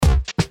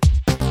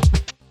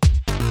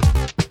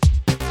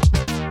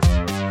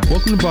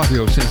Welcome to Bobby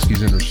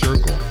Owsinski's Inner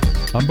Circle.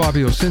 I'm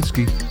Bobby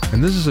Owsinski,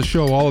 and this is a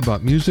show all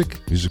about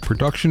music, music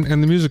production,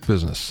 and the music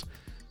business.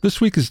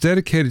 This week is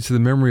dedicated to the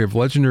memory of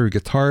legendary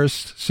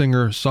guitarist,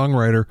 singer,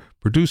 songwriter,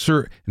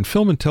 producer, and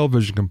film and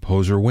television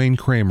composer Wayne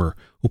Kramer,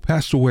 who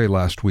passed away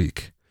last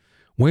week.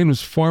 Wayne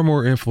was far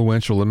more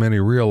influential than many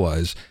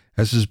realize,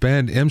 as his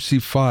band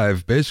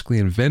MC5 basically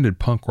invented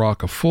punk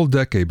rock a full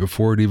decade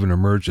before it even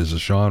emerged as a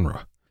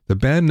genre. The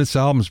band and its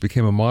albums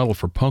became a model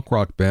for punk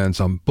rock bands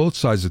on both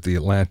sides of the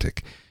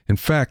Atlantic. In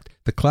fact,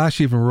 The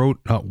Clash even wrote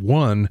not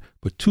one,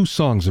 but two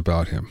songs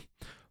about him.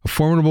 A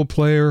formidable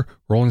player,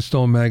 Rolling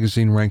Stone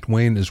magazine ranked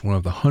Wayne as one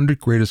of the 100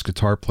 greatest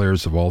guitar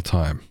players of all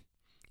time.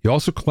 He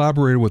also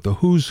collaborated with the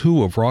who's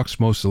who of rock's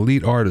most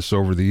elite artists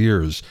over the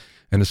years,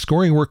 and his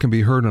scoring work can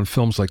be heard on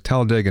films like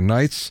Talladega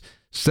Nights,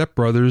 Step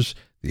Brothers,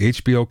 the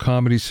HBO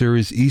comedy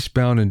series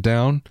Eastbound and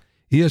Down,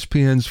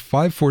 ESPN's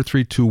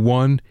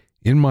 54321,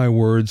 In My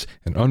Words,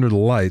 and Under the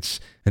Lights,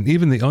 and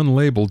even the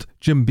unlabeled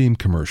Jim Beam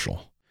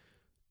commercial.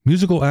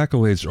 Musical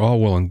accolades are all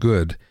well and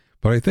good,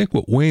 but I think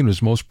what Wayne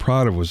was most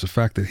proud of was the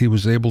fact that he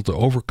was able to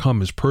overcome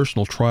his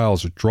personal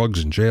trials of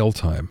drugs and jail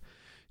time.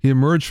 He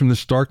emerged from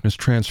this darkness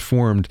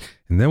transformed,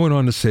 and then went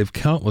on to save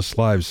countless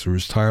lives through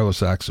his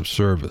tireless acts of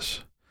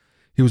service.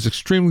 He was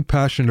extremely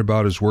passionate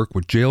about his work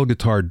with Jail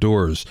Guitar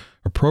Doors,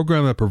 a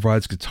program that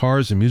provides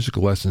guitars and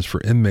musical lessons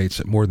for inmates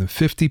at more than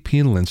 50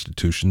 penal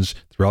institutions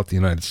throughout the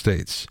United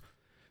States.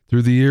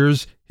 Through the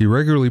years, he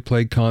regularly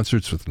played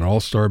concerts with an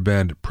all-star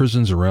band at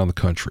prisons around the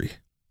country.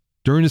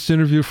 During this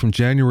interview from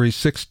January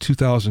 6,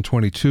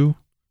 2022,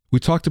 we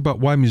talked about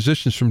why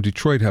musicians from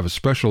Detroit have a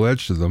special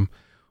edge to them,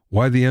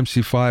 why the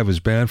MC5 was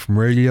banned from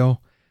radio,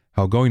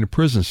 how going to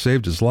prison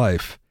saved his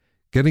life,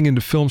 getting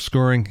into film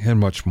scoring, and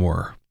much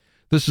more.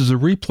 This is a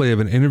replay of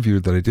an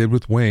interview that I did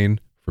with Wayne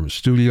from his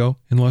studio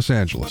in Los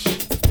Angeles.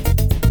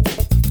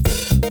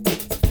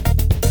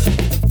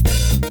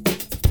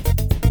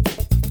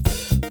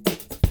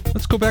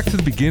 Let's go back to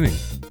the beginning.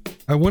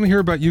 I want to hear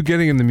about you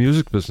getting in the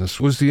music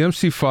business. Was the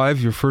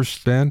MC5 your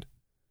first band?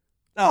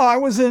 No, I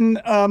was in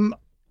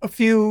a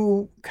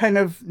few kind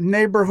of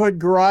neighborhood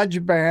garage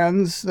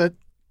bands that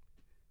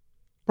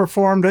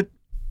performed at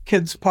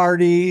kids'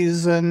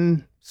 parties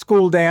and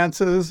school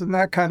dances and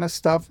that kind of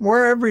stuff,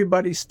 where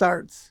everybody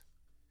starts.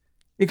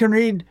 You can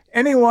read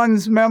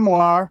anyone's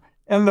memoir,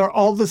 and they're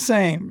all the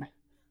same.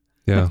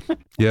 Yeah,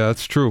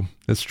 that's true.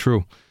 That's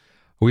true.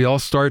 We all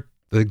start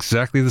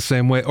exactly the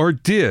same way, or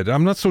did.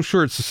 I'm not so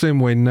sure it's the same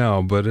way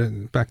now,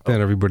 but back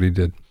then everybody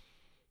did.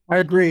 I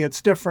agree.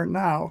 It's different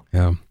now.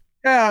 Yeah.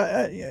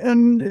 Yeah,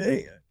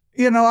 and,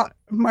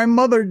 my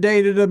mother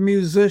dated a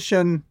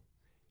musician,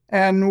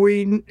 and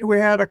we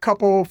had a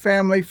couple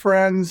family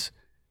friends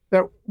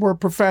that were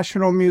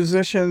professional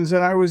musicians,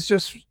 and I was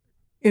just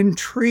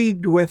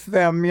intrigued with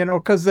them,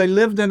 because they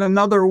lived in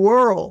another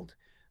world.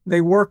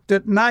 They worked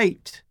at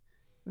night.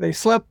 They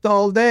slept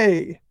all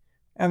day,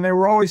 and they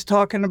were always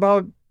talking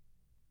about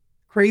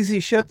crazy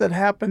shit that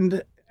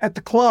happened at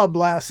the club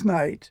last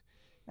night.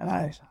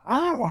 And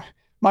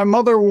my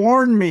mother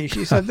warned me.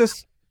 She said,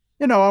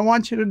 I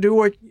want you to do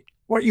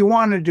what you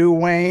want to do,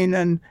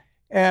 Wayne.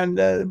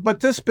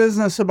 But this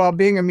business about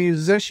being a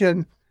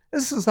musician,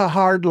 this is a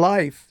hard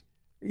life.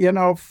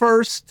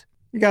 First,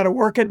 you got to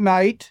work at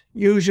night,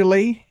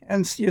 usually,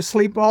 and you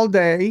sleep all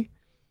day.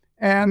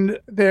 And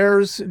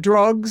there's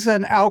drugs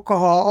and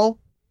alcohol,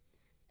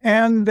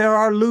 and there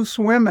are loose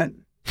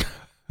women.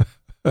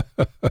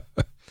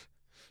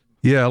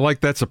 Yeah, like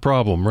that's a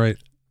problem, right?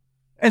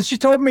 And she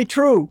told me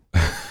true.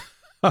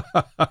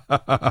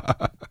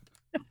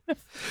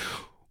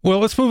 Well,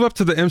 let's move up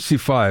to the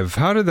MC5.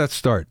 How did that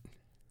start?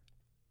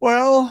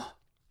 Well,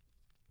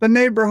 the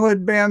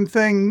neighborhood band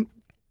thing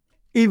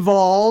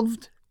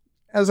evolved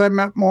as I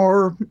met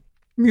more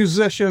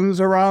musicians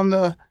around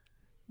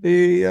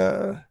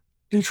the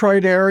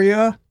Detroit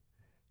area.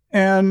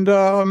 And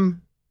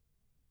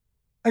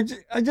I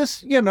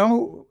just,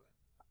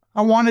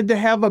 I wanted to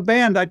have a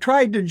band. I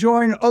tried to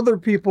join other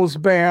people's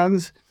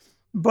bands,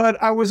 but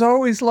I was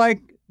always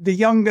like the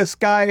youngest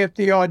guy at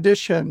the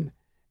audition,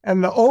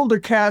 and the older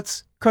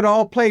cats could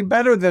all play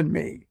better than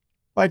me.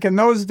 Like in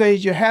those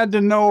days, you had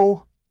to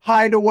know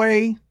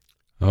Hideaway.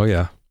 Oh,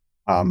 yeah.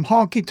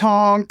 Honky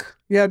Tonk.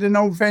 You had to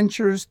know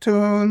Ventures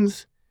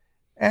tunes.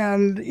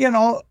 And,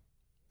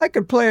 I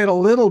could play it a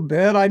little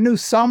bit. I knew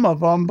some of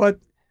them, but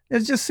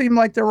it just seemed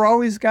like there were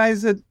always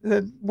guys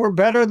that were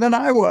better than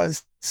I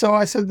was. So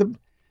I said,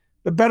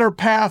 the better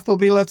path will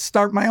be, let's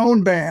start my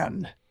own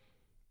band.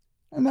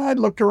 And I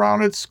looked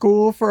around at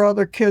school for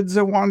other kids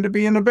that wanted to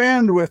be in a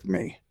band with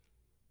me.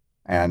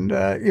 And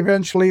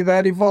eventually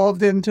that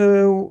evolved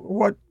into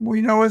what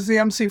we know as the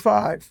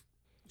MC5,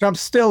 which I'm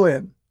still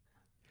in.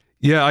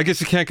 Yeah, I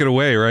guess you can't get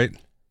away, right?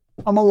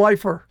 I'm a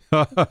lifer.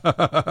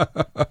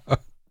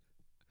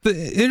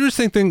 The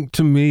interesting thing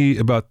to me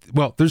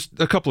there's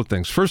a couple of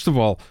things. First of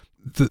all,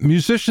 the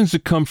musicians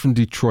that come from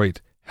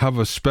Detroit have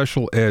a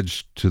special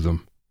edge to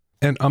them.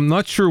 And I'm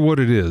not sure what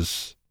it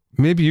is.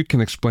 Maybe you can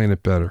explain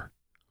it better.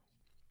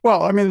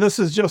 Well, this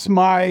is just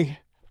my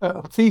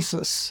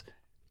thesis,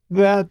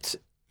 that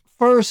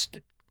first,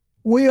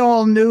 we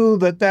all knew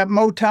that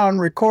Motown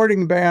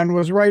recording band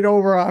was right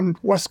over on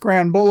West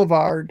Grand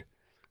Boulevard.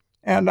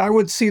 And I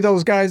would see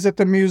those guys at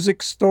the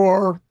music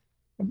store,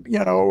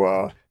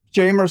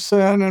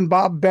 Jamerson and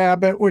Bob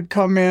Babbitt would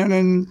come in,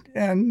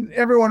 and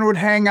everyone would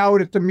hang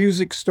out at the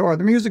music store.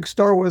 The music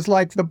store was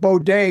like the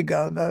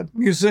bodega, the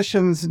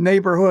musicians'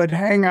 neighborhood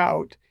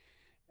hangout.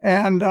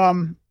 And,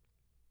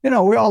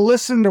 we all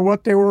listened to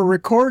what they were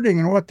recording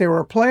and what they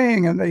were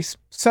playing, and they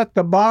set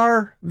the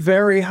bar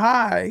very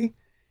high.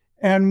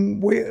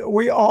 And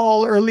we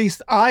all, or at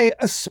least I,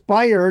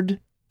 aspired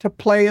to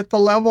play at the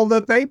level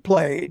that they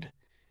played.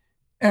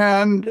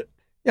 And,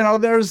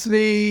 there's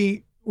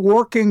the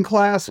working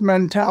class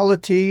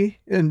mentality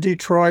in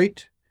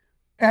Detroit.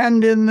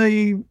 And in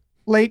the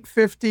late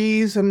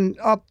 50s and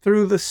up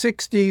through the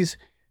 60s,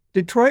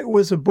 Detroit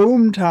was a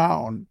boom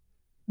town.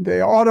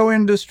 The auto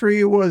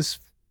industry was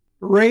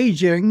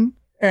raging,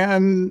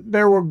 and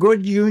there were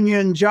good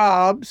union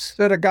jobs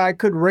that a guy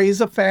could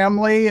raise a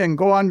family and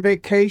go on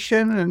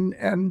vacation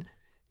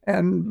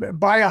and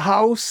buy a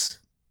house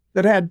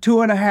that had a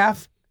two and a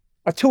half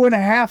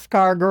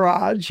car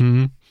garage.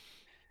 Mm-hmm.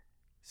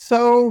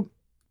 So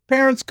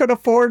parents could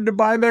afford to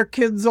buy their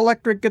kids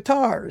electric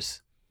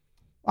guitars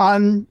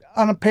on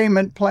a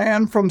payment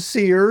plan from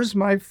Sears.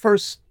 My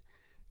first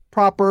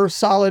proper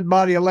solid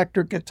body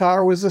electric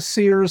guitar was a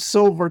Sears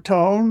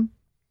Silvertone.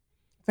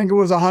 I think it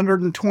was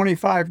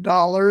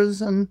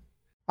 $125, and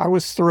I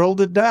was thrilled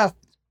to death.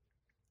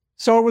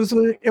 So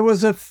it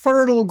was a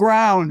fertile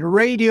ground.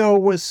 Radio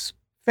was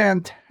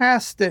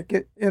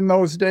fantastic in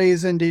those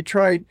days in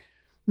Detroit.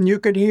 And you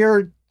could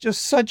hear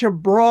just such a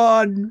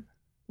broad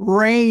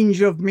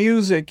range of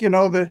music.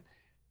 The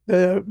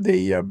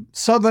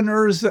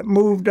Southerners that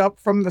moved up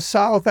from the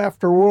South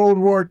after World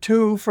War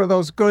II for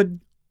those good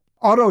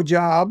auto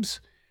jobs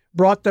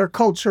brought their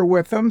culture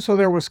with them. So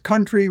there was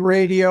country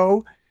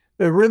radio.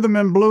 The rhythm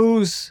and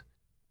blues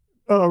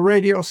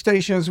radio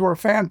stations were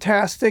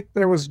fantastic.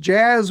 There was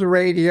jazz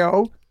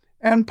radio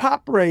and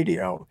pop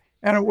radio.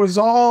 And it was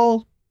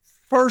all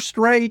first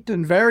rate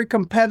and very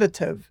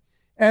competitive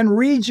and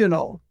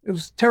regional. It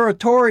was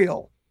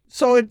territorial.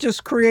 So it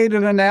just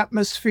created an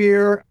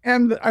atmosphere.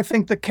 And I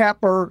think the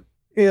capper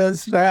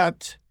is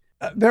that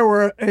there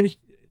were a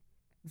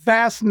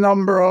vast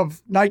number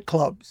of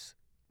nightclubs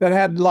that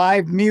had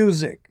live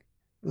music.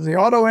 The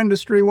auto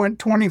industry went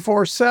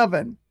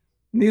 24/7.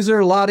 These are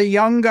a lot of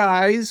young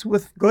guys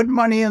with good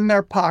money in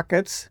their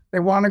pockets.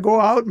 They want to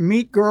go out and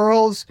meet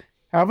girls,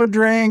 have a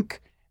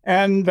drink,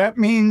 and that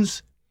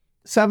means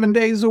 7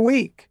 days a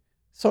week.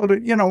 So,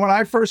 when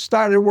I first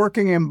started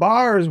working in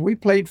bars, we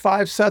played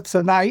 5 sets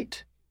a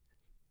night,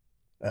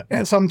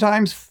 and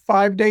sometimes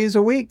 5 days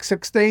a week,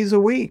 6 days a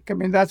week. I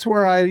mean, that's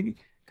where I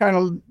kind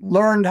of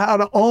learned how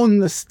to own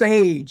the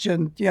stage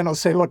and,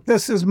 say, look,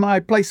 this is my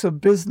place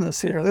of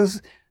business here.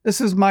 This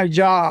is my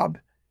job.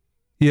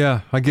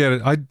 Yeah, I get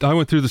it. I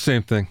went through the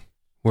same thing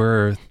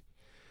where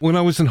when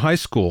I was in high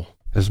school,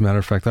 as a matter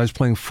of fact, I was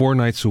playing 4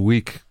 nights a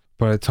week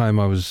by the time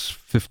I was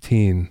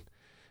 15.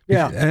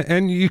 Yeah.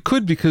 And you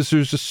could because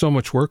there's just so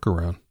much work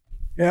around.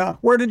 Yeah.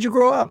 Where did you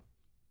grow up?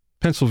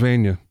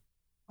 Pennsylvania.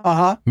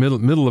 Uh-huh.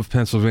 Middle of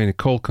Pennsylvania,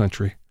 coal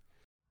country.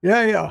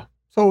 Yeah.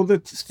 So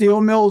the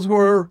steel mills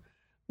were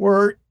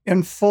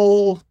in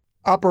full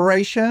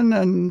operation,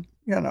 and,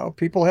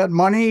 people had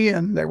money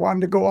and they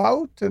wanted to go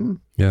out.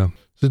 And yeah.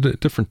 It's a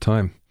different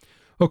time.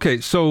 Okay,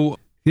 so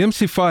the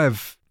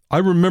MC5, I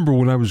remember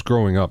when I was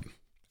growing up,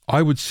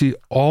 I would see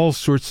all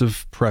sorts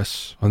of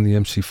press on the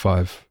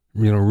MC5,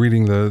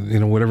 reading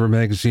the, whatever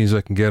magazines I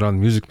can get on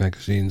music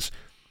magazines.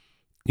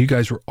 You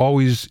guys were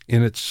always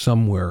in it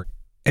somewhere.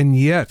 And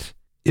yet,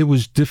 it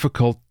was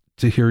difficult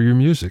to hear your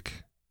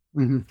music.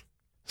 Mm-hmm.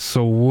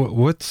 So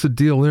what's the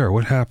deal there?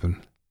 What happened?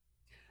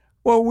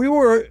 Well, we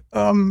were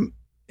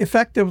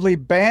effectively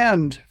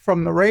banned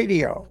from the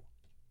radio.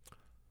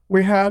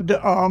 We had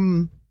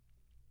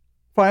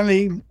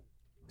finally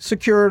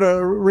secured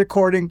a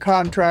recording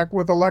contract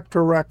with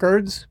Elektra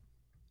Records,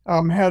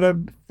 had a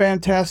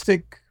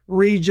fantastic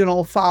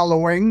regional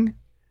following.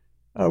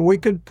 We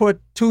could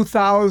put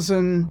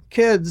 2,000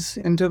 kids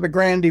into the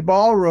Grandy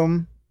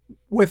Ballroom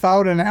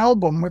without an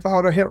album,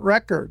 without a hit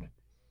record,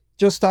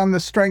 just on the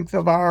strength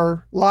of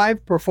our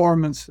live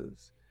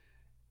performances.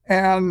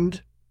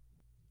 And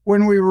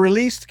when we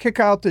released Kick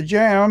Out the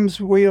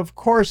Jams, we, of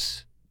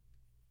course,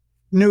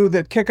 knew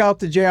that Kick Out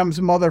the Jams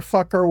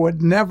Motherfucker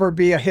would never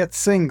be a hit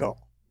single.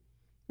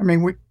 I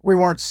mean, we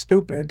weren't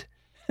stupid.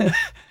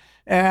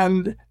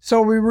 And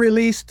so we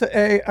released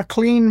a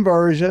clean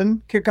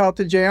version, Kick Out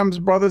the Jams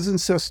Brothers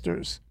and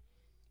Sisters.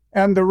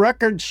 And the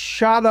record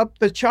shot up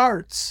the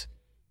charts.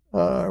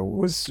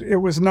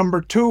 It was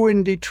number 2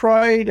 in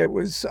Detroit. It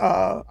was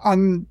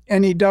on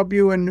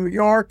NEW in New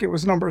York. It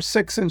was number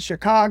 6 in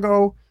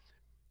Chicago.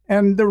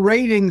 And the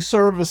rating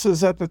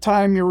services at the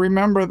time, you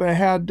remember, they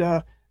had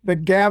the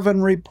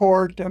Gavin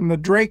Report and the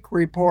Drake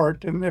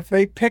Report. And if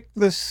they picked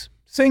this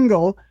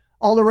single,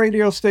 all the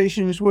radio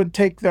stations would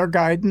take their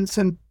guidance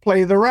and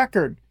play the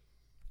record.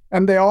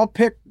 And they all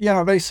picked,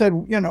 they said,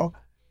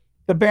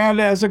 the band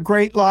has a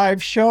great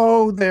live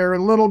show. They're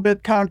a little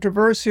bit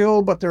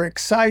controversial, but they're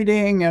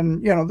exciting.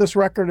 And, this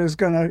record is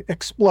going to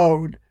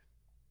explode.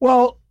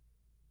 Well,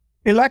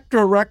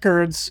 Elektra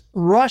Records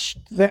rushed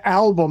the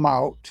album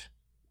out.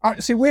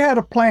 See, we had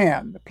a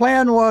plan. The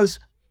plan was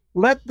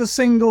let the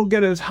single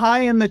get as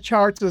high in the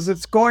charts as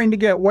it's going to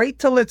get. Wait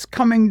till it's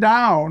coming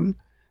down,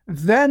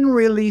 then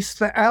release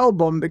the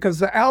album, because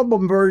the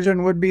album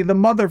version would be the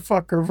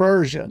motherfucker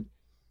version.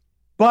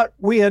 But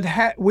we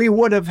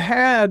would have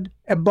had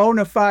a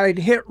bona fide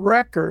hit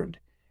record,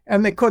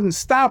 and they couldn't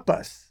stop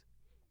us.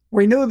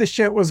 We knew the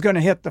shit was going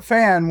to hit the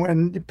fan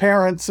when the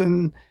parents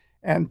and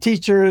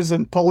teachers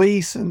and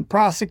police and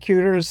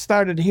prosecutors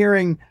started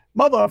hearing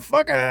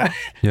motherfucker.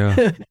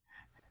 Yeah.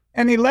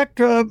 And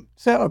Elektra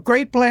said, "A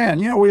great plan.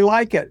 We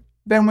like it."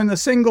 Then when the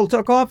single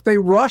took off, they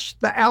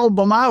rushed the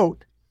album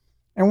out.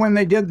 And when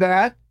they did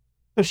that,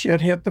 the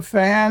shit hit the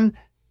fan.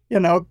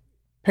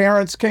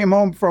 Parents came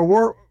home from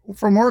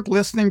work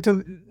listening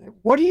to,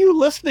 "What are you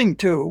listening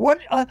to?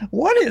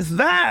 What is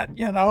that?"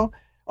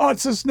 "Oh,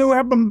 it's this new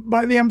album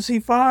by the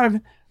MC5.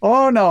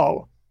 "Oh,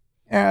 no."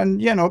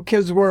 And,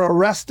 kids were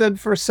arrested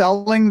for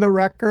selling the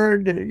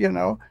record,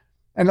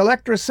 And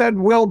Elektra said,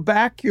 "We'll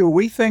back you.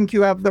 We think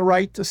you have the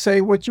right to say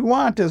what you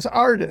want as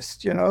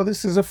artists.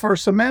 This is a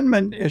First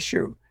Amendment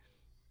issue."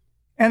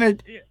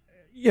 And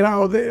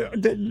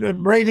the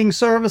rating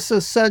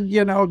services said,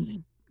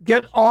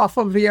 get off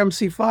of the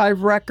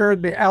MC5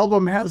 record. The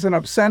album has an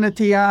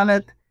obscenity on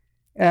it.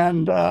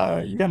 And,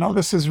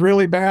 this is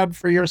really bad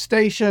for your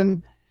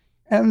station.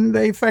 And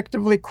they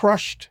effectively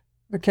crushed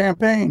the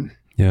campaign.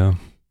 Yeah.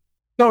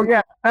 So,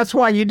 yeah, that's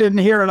why you didn't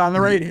hear it on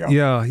the radio.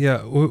 Yeah,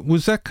 yeah.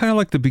 Was that kind of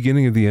like the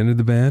beginning of the end of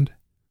the band?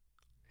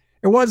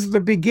 It was the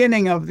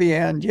beginning of the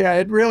end. Yeah,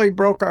 it really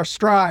broke our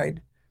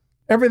stride.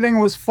 Everything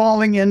was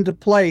falling into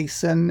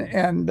place, and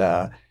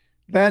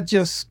that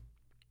just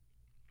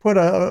put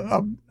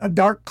a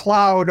dark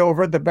cloud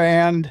over the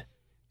band.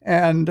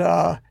 And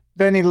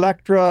then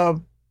Elektra,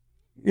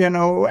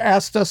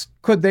 asked us,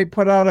 could they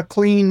put out a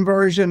clean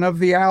version of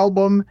the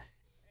album?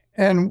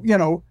 And,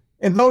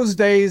 in those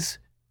days,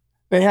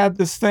 they had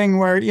this thing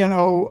where,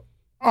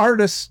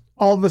 artists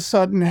all of a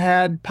sudden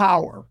had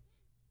power.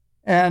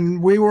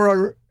 And we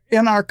were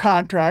in our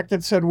contract.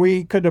 It said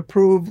we could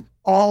approve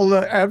all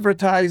the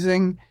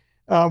advertising.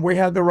 We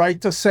had the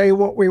right to say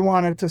what we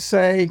wanted to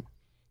say.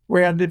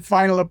 We had the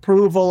final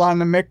approval on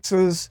the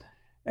mixes.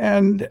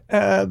 And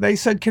they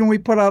said, "Can we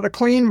put out a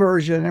clean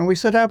version?" And we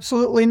said,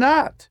 "Absolutely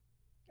not."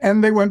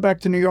 And they went back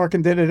to New York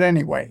and did it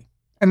anyway,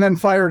 and then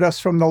fired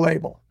us from the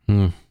label.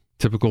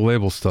 Typical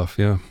label stuff,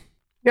 yeah.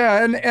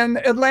 Yeah, and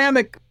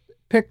Atlantic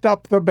picked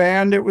up the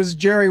band. It was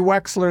Jerry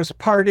Wexler's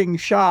parting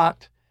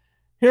shot.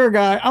 "Here,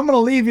 guy, I'm going to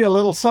leave you a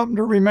little something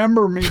to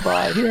remember me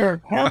by.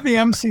 Here, have the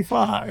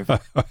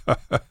MC5.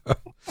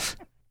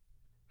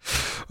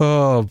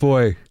 Oh,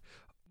 boy.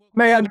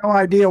 They had no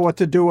idea what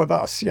to do with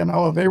us.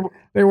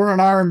 They were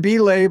an R&B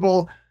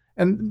label,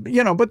 and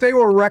but they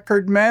were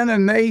record men,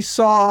 and they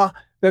saw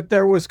that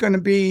there was going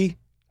to be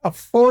a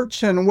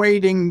fortune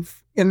waiting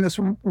in this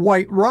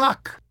white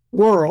rock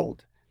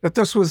world, that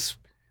this was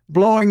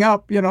blowing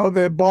up.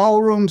 The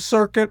ballroom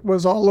circuit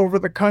was all over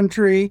the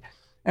country,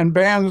 and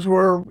bands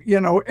were,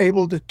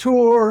 able to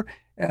tour,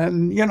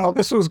 and,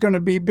 this was going to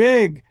be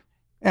big.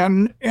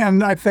 And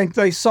I think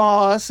they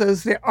saw us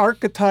as the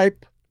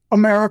archetype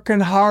American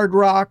hard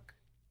rock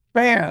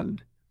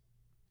band,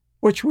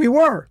 which we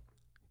were.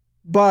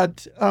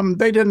 But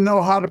they didn't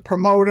know how to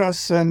promote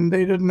us, and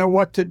they didn't know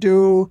what to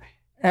do.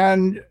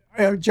 And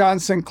John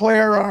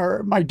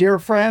Sinclair, my dear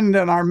friend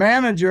and our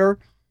manager,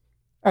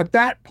 at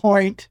that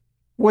point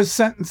was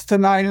sentenced to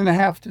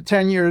 9.5 to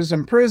 10 years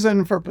in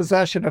prison for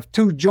possession of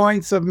 2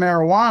 joints of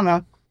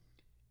marijuana.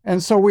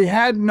 And so we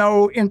had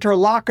no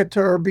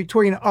interlocutor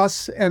between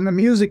us and the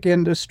music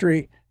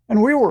industry.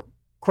 And we were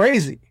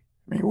crazy.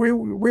 I mean,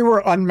 we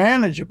were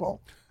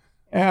unmanageable.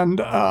 And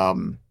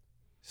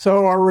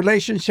so our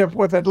relationship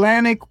with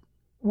Atlantic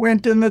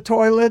went in the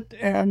toilet,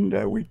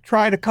 and we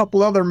tried a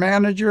couple other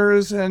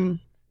managers. And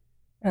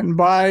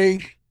by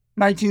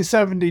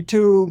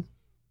 1972,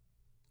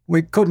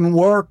 we couldn't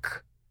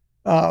work.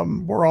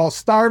 We're all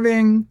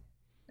starving.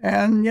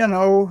 And,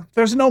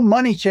 there's no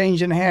money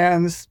changing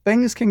hands.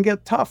 Things can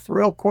get tough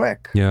real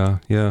quick. Yeah,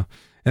 yeah.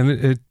 And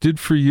it did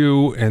for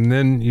you, and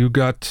then you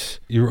got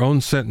your own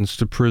sentence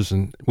to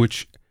prison,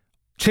 which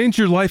changed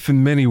your life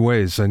in many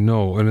ways, I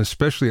know. And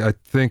especially, I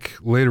think,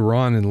 later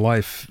on in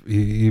life,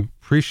 you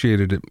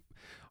appreciated it.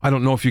 I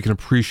don't know if you can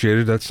appreciate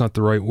it. That's not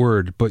the right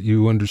word. But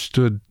you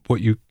understood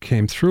what you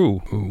came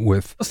through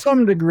with. To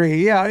some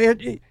degree, yeah.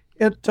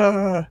 It's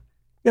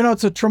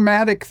a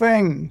traumatic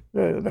thing,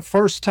 the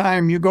first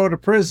time you go to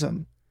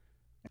prison.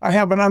 I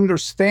have an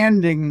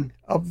understanding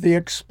of the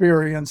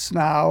experience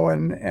now,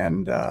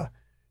 and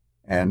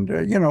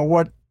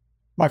what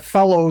my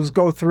fellows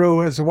go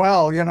through as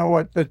well.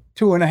 What the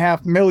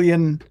 2.5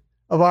 million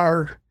of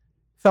our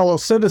fellow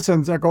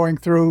citizens are going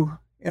through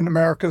in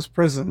America's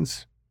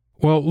prisons.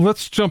 Well,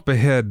 let's jump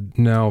ahead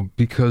now,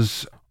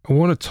 because I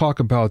want to talk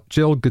about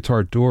Jail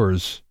Guitar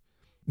Doors.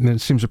 And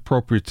it seems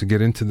appropriate to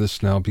get into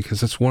this now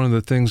because it's one of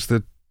the things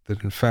that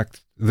in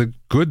fact, the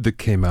good that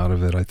came out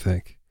of it, I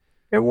think.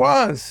 It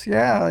was,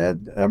 yeah.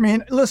 I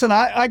mean, listen,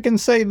 I can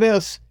say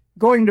this.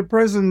 Going to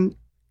prison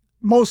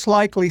most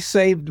likely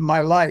saved my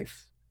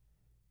life.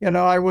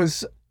 I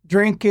was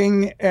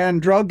drinking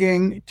and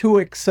drugging to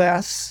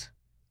excess.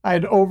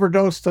 I'd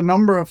overdosed a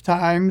number of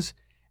times,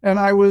 and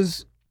I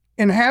was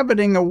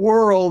inhabiting a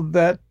world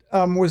that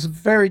was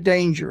very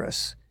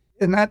dangerous.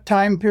 In that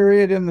time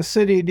period in the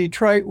city of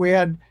Detroit, we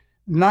had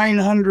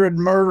 900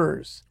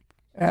 murders.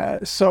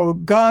 So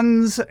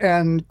guns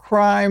and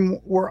crime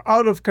were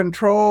out of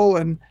control,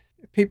 and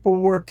people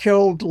were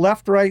killed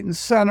left, right, and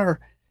center.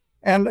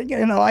 And,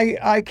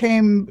 I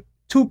came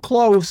too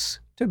close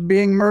to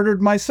being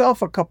murdered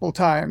myself a couple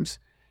times.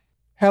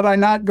 Had I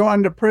not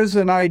gone to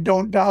prison, I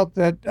don't doubt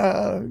that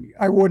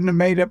I wouldn't have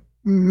made it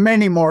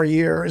many more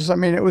years. I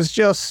mean, it was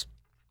just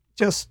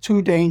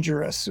too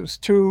dangerous.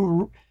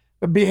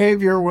 The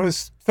behavior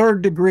was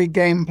third-degree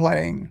game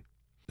playing.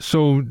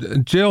 So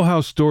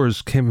jailhouse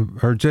doors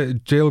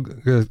jail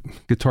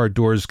guitar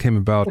doors came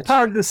about. It's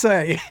hard to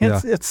say.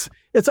 It's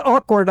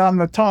awkward on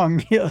the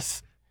tongue.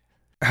 Yes.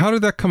 How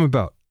did that come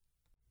about?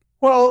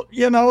 Well,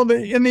 in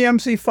the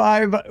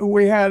MC5,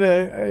 we had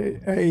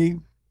a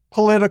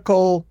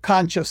political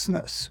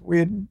consciousness. We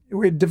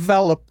had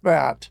developed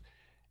that,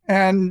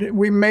 and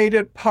we made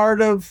it part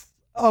of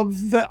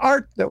the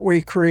art that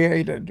we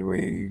created.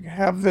 We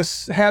had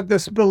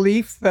this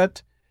belief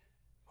that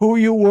who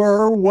you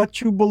were,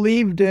 what you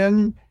believed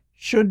in,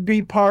 should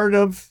be part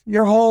of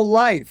your whole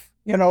life.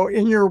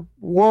 In your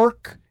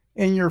work,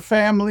 in your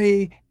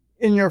family,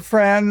 in your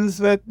friends,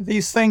 that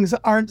these things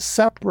aren't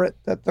separate,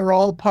 that they're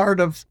all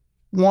part of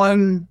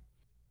one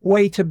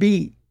way to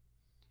be.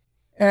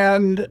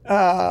 And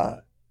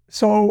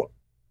so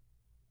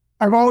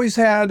I've always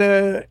had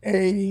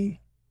a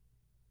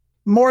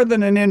more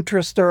than an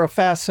interest or a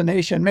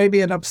fascination,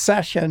 maybe an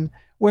obsession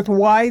with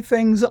why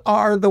things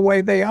are the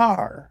way they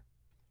are.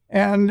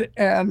 And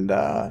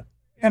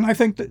I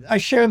think that I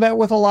share that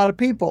with a lot of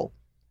people.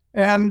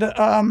 And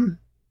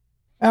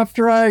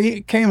after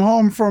I came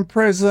home from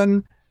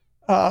prison,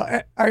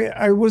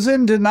 I was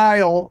in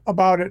denial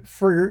about it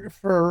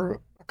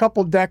for a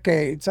couple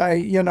decades.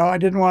 I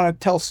didn't want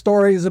to tell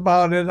stories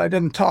about it. I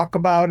didn't talk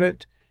about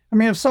it. I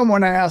mean, if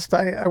someone asked,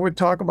 I would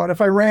talk about it.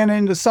 If I ran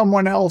into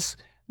someone else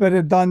that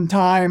had done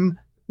time,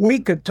 we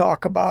could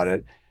talk about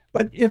it.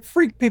 But it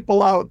freaked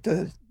people out.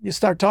 You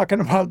start talking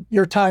about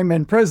your time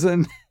in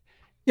prison.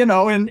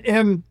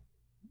 In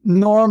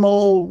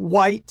normal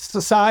white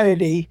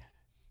society,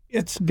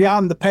 it's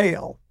beyond the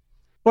pale.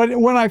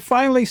 But when I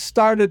finally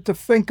started to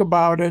think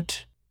about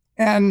it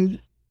and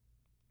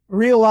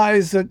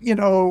realize that,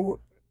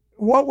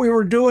 what we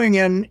were doing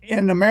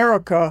in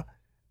America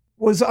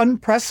was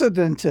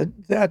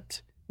unprecedented,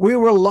 that we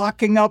were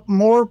locking up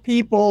more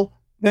people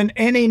than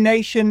any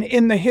nation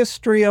in the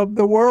history of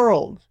the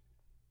world.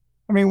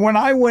 I mean, when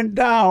I went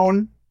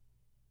down,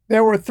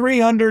 there were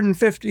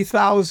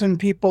 350,000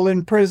 people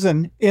in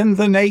prison in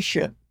the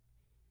nation,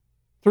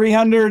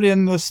 300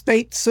 in the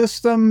state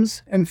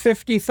systems and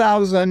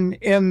 50,000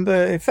 in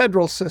the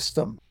federal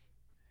system.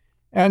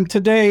 And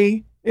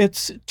today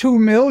it's 2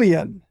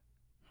 million,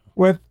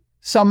 with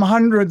some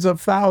hundreds of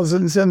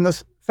thousands in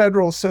the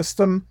federal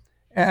system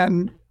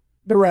and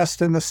the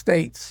rest in the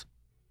states.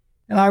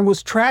 And I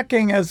was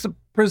tracking as the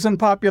prison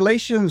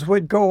populations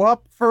would go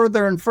up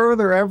further and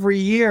further every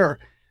year.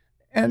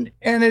 And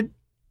it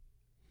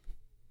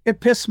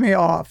pissed me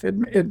off.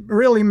 It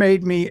really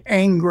made me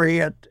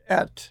angry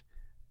at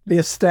the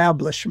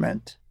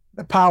establishment,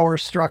 the power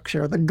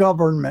structure, the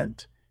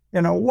government.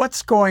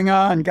 What's going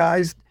on,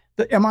 guys?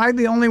 Am I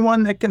the only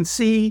one that can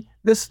see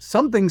this?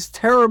 Something's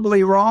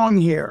terribly wrong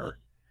here.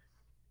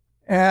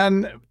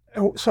 And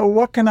so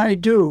what can I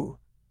do?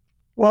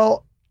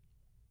 Well,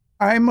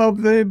 I'm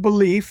of the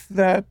belief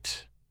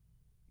that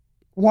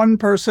one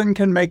person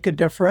can make a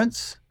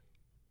difference.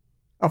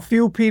 A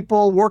few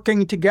people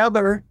working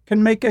together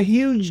can make a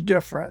huge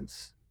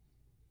difference.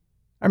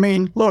 I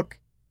mean, look,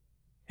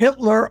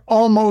 Hitler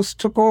almost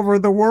took over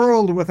the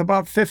world with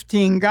about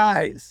 15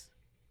 guys.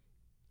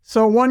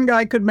 So one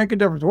guy could make a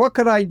difference. What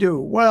could I do?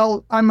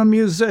 Well, I'm a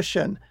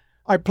musician.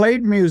 I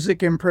played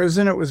music in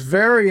prison. It was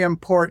very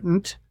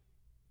important.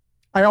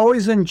 I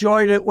always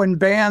enjoyed it when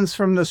bands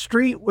from the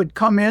street would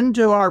come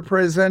into our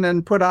prison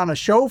and put on a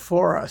show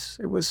for us.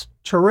 It was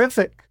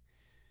terrific.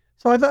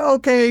 So I thought,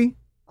 okay,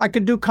 I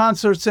could do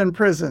concerts in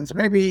prisons.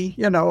 Maybe,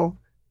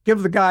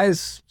 give the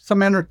guys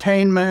some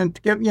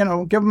entertainment, give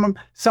them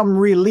some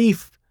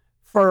relief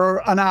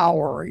for an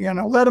hour,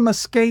 let them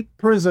escape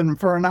prison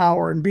for an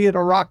hour and be at a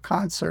rock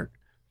concert.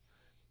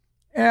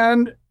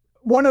 And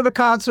one of the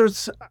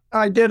concerts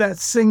I did at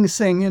Sing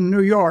Sing in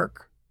New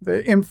York,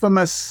 the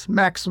infamous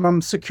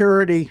maximum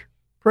security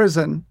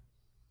prison.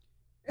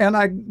 And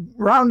I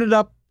rounded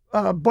up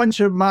a bunch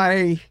of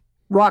my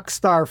rock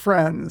star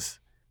friends,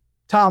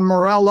 Tom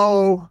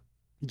Morello,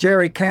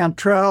 Jerry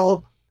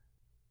Cantrell,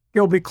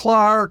 Gilby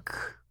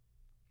Clarke,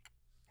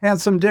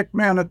 Handsome Dick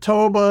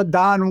Manitoba,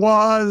 Don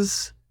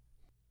Was,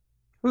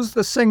 who's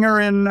the singer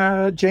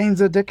in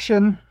Jane's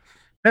Addiction?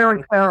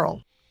 Perry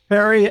Farrell.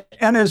 Perry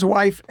and his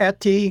wife,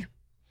 Etty.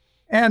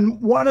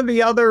 And one of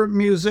the other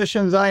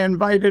musicians I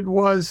invited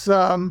was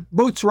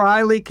Boots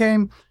Riley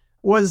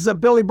was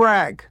Billy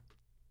Bragg,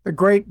 the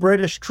great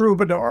British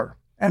troubadour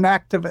and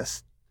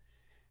activist.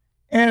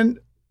 And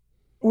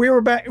we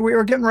were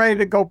getting ready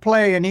to go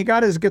play, and he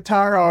got his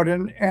guitar out,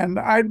 and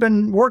I'd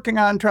been working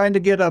on trying to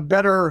get a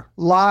better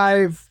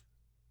live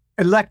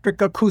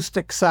electric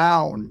acoustic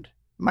sound.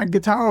 My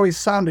guitar always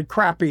sounded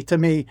crappy to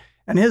me,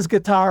 and his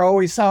guitar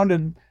always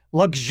sounded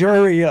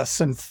luxurious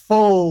and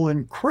full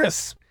and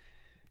crisp.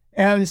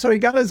 And so he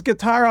got his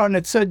guitar out, and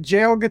it said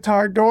Jail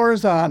Guitar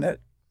Doors on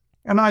it.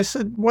 And I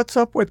said, "What's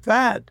up with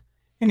that?"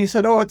 And he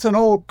said, "Oh, it's an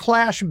old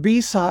Clash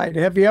B-side.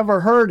 Have you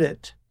ever heard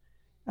it?"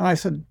 And I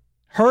said,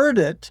 "Heard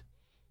it?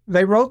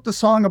 They wrote the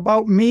song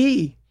about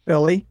me,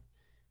 Billy."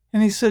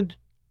 And he said,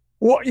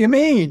 "What you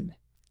mean?"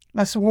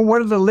 And I said, "Well,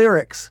 what are the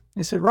lyrics?"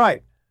 He said,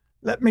 "Right.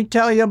 Let me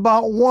tell you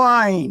about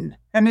wine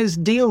and his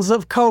deals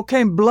of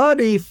cocaine.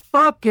 Bloody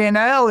fucking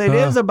hell, it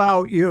is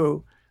about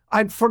you.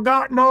 I'd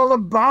forgotten all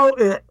about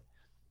it."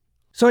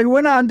 So he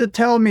went on to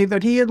tell me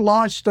that he had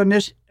launched an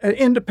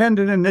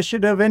independent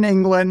initiative in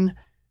England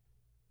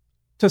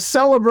to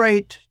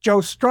celebrate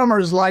Joe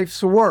Strummer's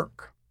life's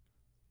work.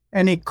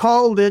 And he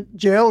called it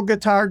Jail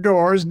Guitar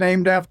Doors,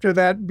 named after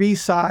that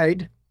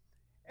B-side.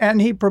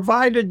 And he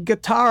provided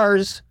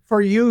guitars for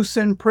use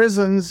in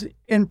prisons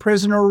in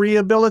prisoner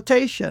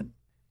rehabilitation.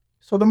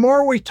 So the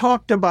more we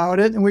talked about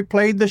it, and we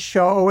played the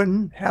show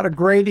and had a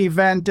great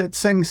event at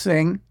Sing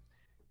Sing.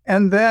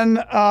 And then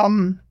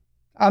on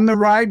the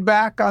ride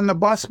back, on the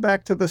bus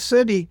back to the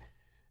city,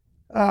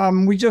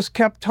 we just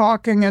kept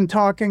talking and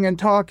talking and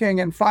talking.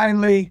 And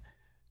finally,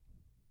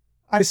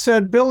 I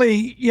said,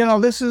 "Billy,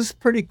 this is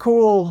pretty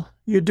cool.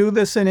 You do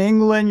this in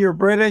England, you're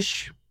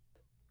British,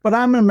 but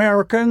I'm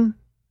American.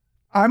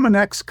 I'm an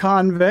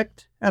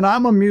ex-convict, and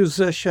I'm a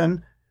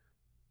musician.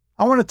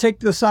 I want to take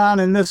this on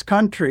in this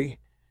country."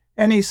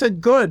 And he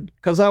said, "Good,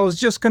 because I was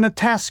just going to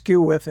task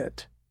you with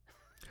it."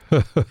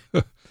 He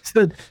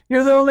said,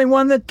 "You're the only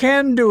one that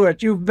can do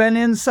it. You've been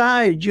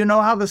inside. You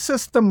know how the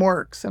system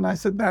works." And I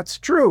said, "That's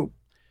true."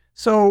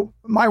 So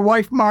my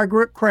wife,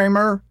 Margaret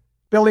Kramer,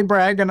 Billy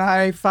Bragg, and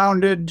I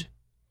founded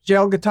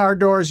Jail Guitar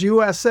Doors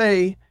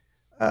USA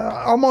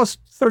almost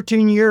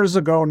 13 years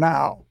ago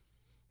now.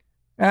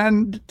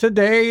 And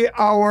today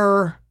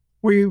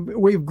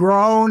we've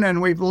grown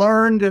and we've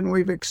learned and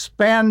we've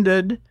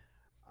expanded.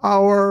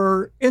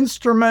 Our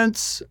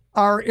instruments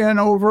are in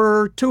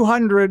over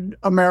 200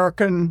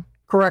 American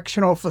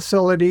correctional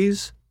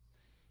facilities,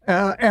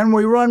 and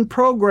we run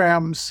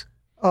programs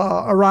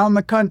around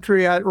the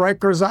country at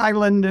Rikers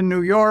Island in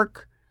New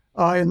York,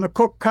 in the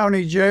Cook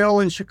County Jail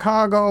in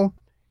Chicago,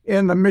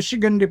 in the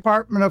Michigan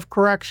Department of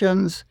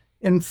Corrections,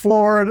 in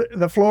Florida,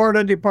 the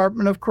Florida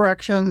Department of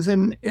Corrections,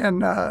 in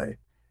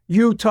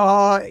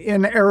Utah,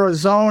 in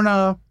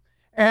Arizona,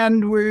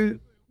 and we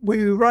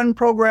run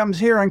programs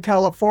here in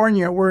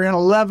California. We're in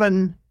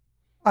 11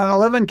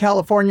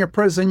 California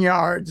prison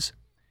yards,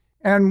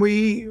 and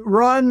we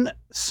run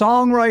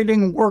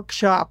songwriting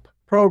workshop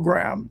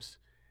programs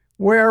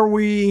where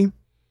we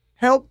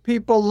help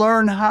people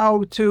learn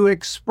how to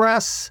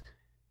express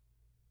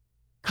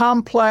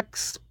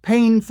complex,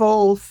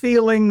 painful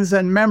feelings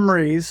and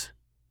memories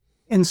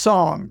in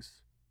songs,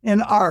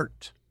 in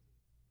art.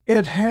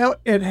 It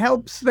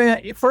helps them.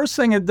 First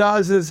thing it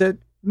does is it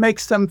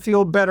makes them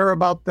feel better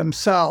about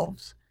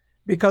themselves,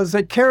 because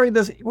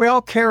we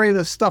all carry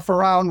this stuff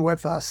around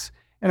with us.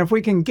 And if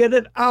we can get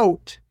it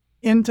out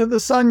into the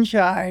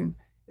sunshine,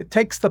 it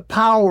takes the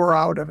power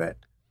out of it.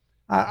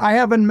 I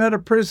haven't met a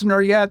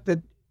prisoner yet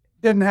that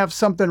didn't have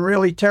something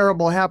really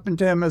terrible happen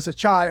to him as a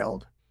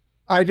child.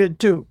 I did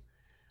too.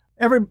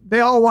 They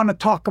all want to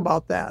talk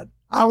about that.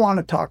 I want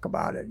to talk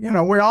about it.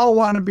 We all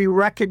want to be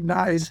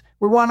recognized.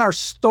 We want our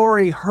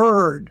story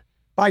heard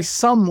by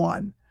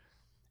someone.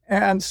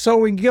 And so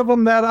we give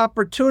them that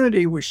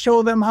opportunity. We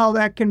show them how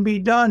that can be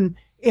done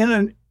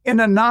in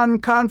a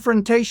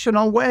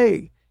non-confrontational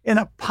way, in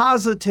a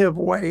positive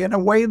way, in a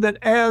way that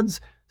adds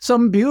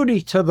some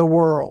beauty to the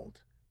world,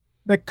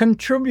 that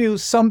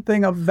contributes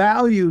something of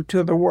value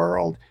to the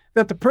world,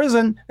 that the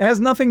prison has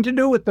nothing to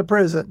do with the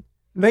prison.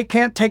 They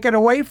can't take it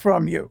away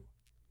from you.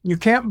 You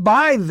can't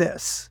buy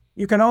this.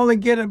 You can only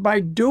get it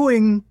by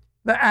doing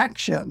the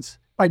actions,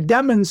 by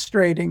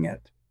demonstrating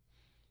it.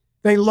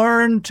 They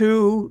learn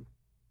to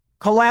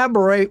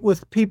collaborate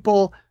with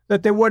people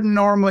that they wouldn't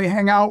normally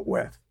hang out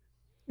with.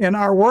 In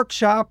our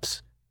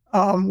workshops,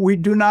 we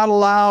do not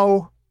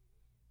allow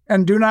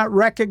and do not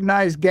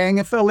recognize gang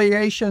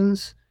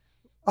affiliations,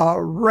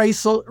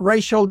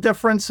 racial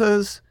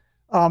differences,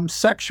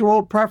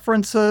 sexual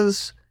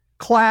preferences,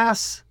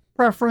 class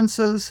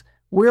preferences.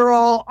 We're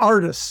all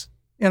artists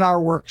in our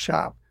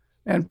workshop.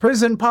 And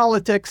prison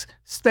politics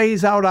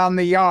stays out on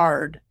the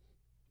yard.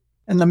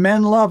 And the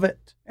men love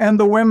it, and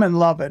the women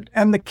love it,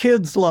 and the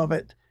kids love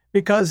it,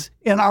 because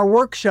in our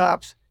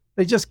workshops,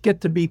 they just get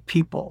to be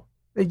people.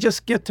 They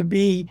just get to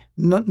be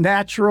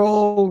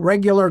natural,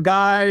 regular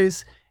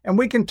guys, and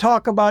we can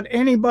talk about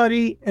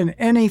anybody and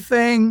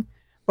anything,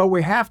 but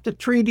we have to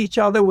treat each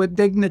other with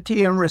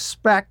dignity and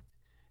respect.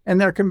 And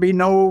there can be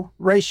no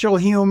racial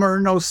humor,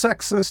 no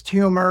sexist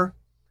humor.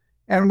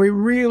 And we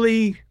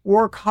really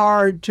work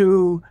hard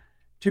to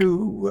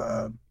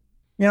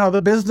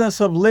the business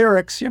of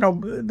lyrics.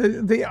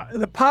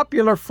 The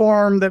popular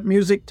form that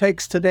music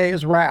takes today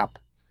is rap.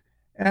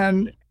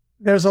 And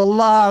there's a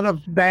lot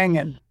of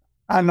banging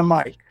on the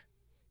mic.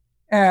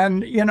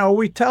 And,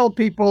 we tell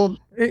people,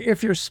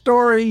 if your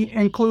story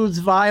includes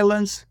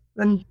violence,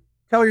 then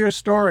tell your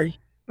story.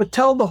 But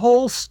tell the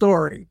whole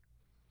story.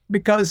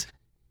 Because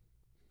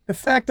the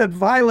fact that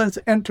violence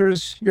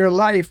enters your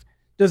life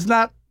does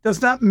not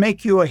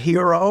make you a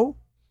hero,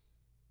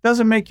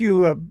 doesn't make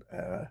you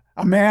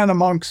a man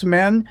amongst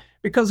men,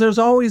 because there's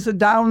always a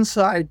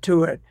downside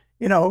to it.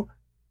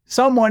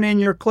 Someone in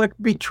your clique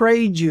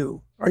betrayed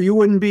you, or you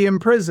wouldn't be in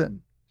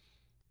prison.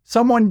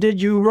 Someone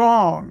did you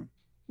wrong.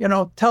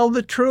 Tell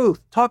the truth.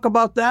 Talk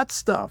about that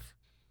stuff.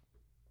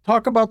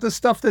 Talk about the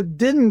stuff that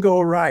didn't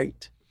go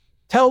right.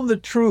 Tell the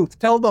truth.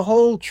 Tell the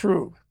whole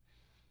truth.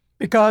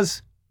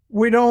 Because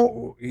we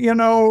don't,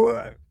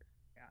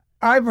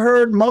 I've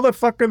heard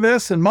motherfucker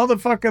this and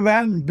motherfucker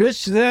that and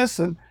bitch this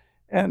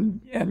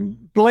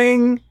and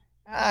bling.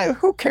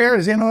 Who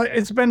cares?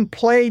 It's been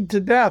played to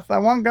death. I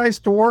want guys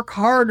to work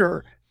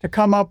harder to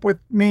come up with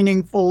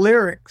meaningful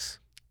lyrics.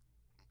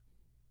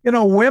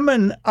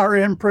 Women are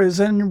in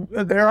prison.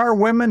 There are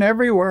women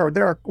everywhere.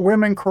 There are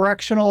women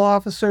correctional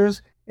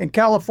officers. In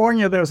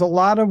California, there's a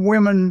lot of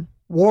women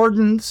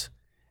wardens,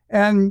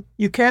 and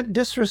you can't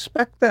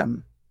disrespect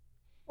them,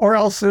 or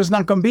else there's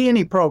not going to be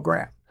any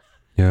program.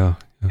 Yeah.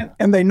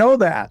 And they know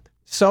that.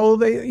 So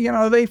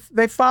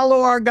they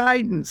follow our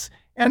guidance.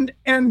 And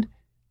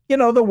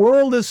the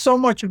world is so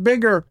much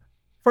bigger.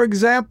 For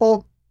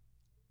example,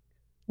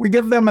 we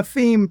give them a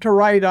theme to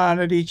write on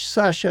at each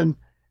session.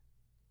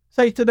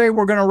 Say today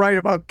we're going to write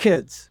about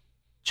kids,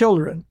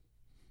 children.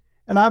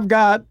 And I've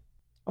got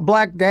a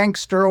black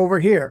gangster over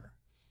here.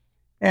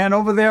 And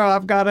over there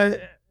I've got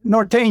a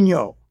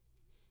norteño.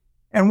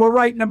 And we're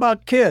writing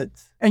about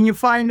kids. And you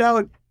find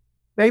out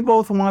they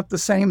both want the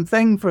same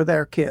thing for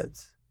their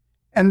kids.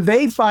 And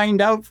they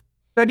find out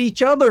that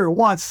each other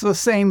wants the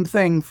same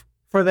thing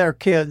for their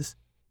kids.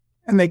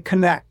 And they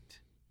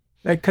connect.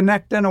 They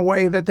connect in a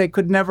way that they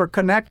could never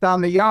connect on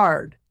the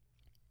yard.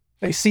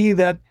 They see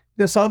that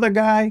this other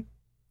guy,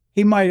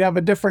 he might have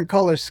a different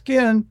color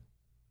skin,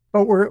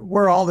 but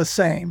we're all the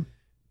same.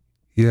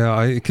 Yeah,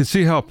 I can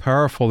see how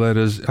powerful that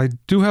is. I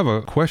do have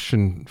a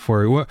question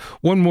for you.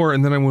 One more,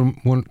 and then I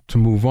want to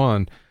move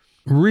on.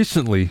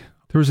 Recently,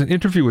 there was an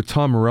interview with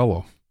Tom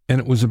Morello, and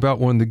it was about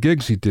one of the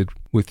gigs he did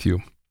with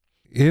you.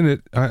 In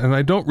it, and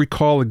I don't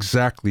recall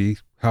exactly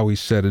how he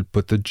said it,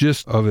 but the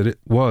gist of it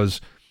was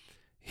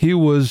he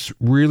was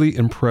really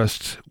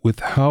impressed with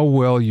how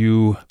well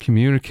you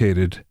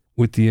communicated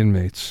with the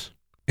inmates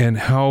and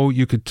how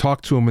you could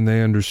talk to them and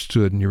they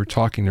understood and you were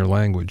talking their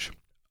language.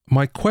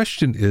 My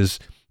question is,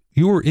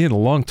 you were in a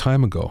long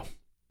time ago,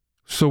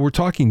 so we're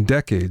talking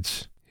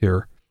decades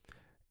here.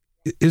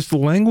 Is the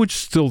language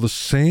still the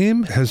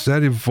same? Has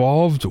that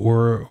evolved,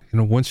 or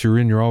once you're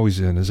in, you're always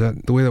in? Is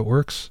that the way that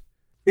works?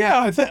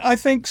 Yeah, I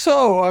think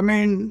so. I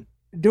mean,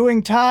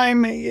 doing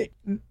time,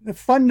 the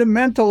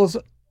fundamentals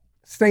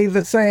stay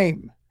the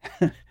same.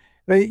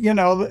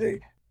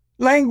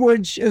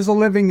 Language is a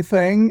living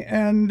thing,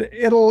 and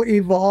it'll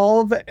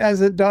evolve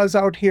as it does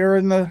out here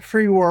in the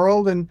free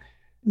world, and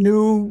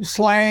new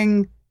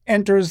slang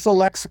enters the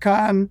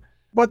lexicon.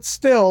 But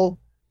still,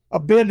 a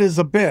bit is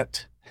a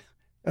bit,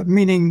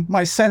 meaning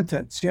my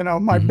sentence,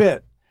 my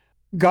bit.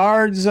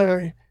 Guards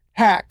are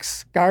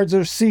hacks. Guards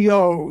are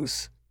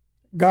COs.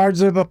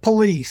 Guards are the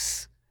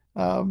police.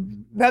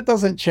 That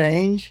doesn't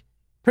change.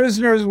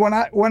 Prisoners,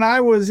 when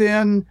I was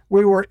in,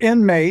 we were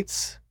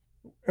inmates.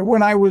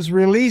 When I was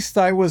released,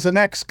 I was an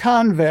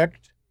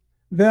ex-convict.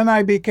 Then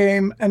I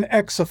became an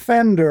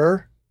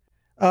ex-offender.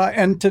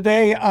 And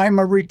today I'm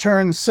a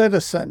returned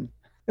citizen.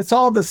 It's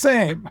all the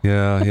same.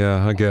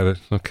 Yeah, I get it.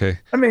 Okay.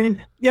 I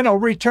mean,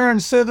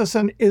 returned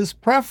citizen is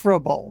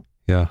preferable.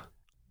 Yeah.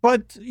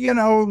 But,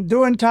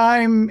 doing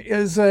time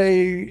is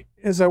a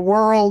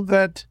world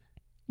that,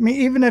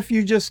 even if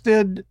you just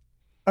did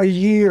a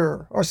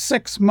year or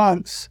 6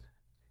 months,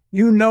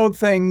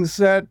 things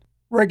that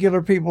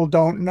regular people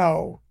don't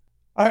know.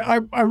 I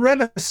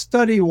read a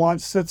study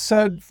once that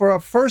said for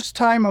a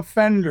first-time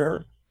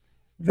offender,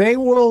 they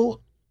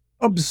will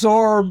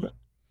absorb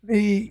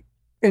the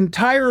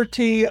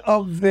entirety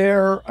of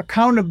their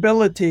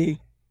accountability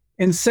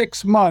in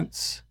 6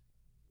 months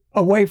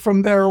away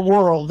from their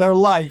world, their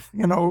life,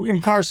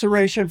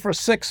 incarceration for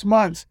 6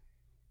 months.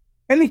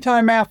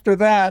 Anytime after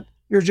that,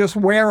 you're just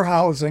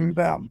warehousing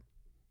them.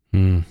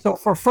 So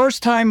for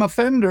first-time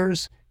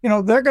offenders,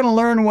 they're going to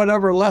learn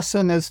whatever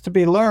lesson is to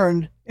be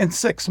learned in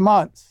 6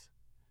 months.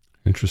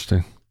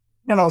 Interesting.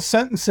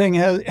 Sentencing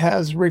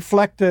has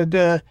reflected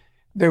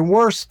the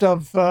worst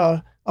of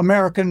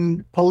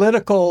American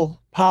political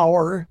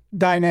power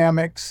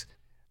dynamics.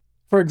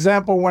 For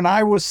example, when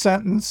I was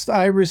sentenced,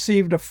 I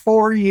received a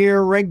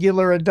 4-year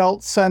regular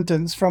adult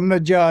sentence from the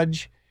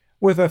judge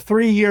with a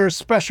 3-year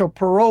special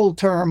parole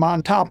term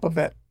on top of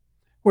it,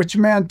 which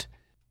meant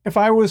if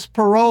I was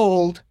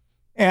paroled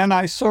and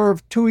I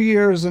served 2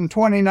 years and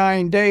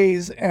 29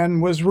 days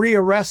and was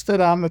rearrested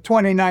on the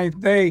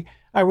 29th day,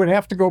 I would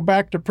have to go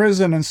back to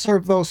prison and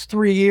serve those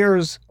 3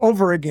 years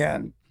over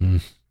again.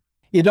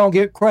 You don't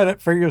get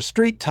credit for your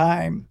street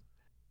time.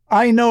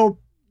 I know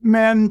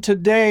men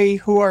today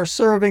who are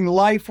serving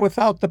life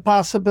without the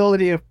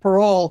possibility of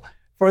parole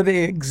for the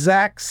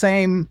exact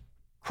same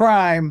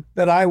crime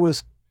that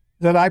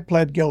I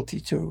pled guilty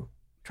to,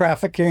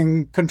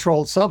 trafficking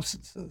controlled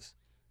substances.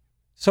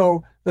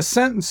 So the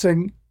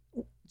sentencing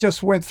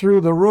just went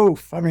through the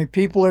roof. I mean,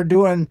 people are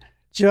doing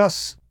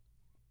just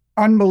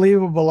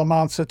unbelievable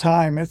amounts of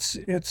time. It's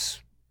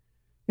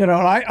and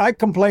I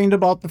complained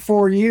about the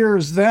 4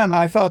 years then.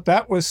 I thought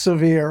that was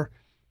severe.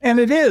 And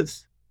it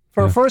is.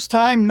 For a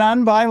first-time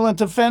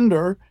nonviolent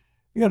offender,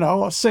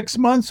 6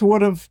 months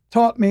would have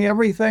taught me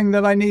everything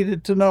that I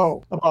needed to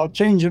know about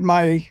changing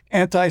my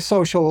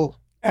antisocial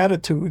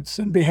attitudes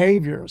and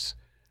behaviors.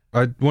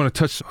 I want to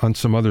touch on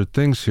some other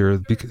things here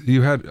because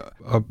you had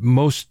a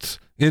most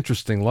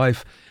interesting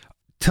life.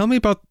 Tell me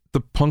about the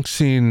punk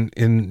scene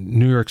in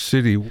New York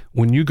City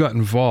when you got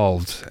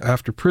involved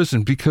after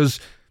prison, because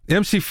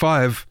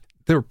MC5,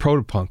 they were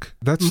proto-punk.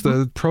 That's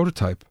the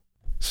prototype.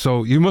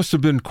 So you must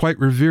have been quite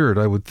revered,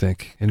 I would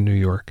think, in New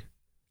York.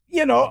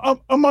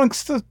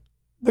 Amongst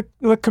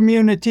the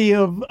community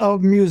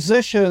of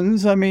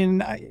musicians, I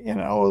mean,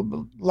 a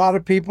lot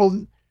of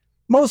people,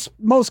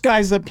 most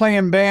guys that play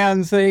in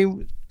bands, they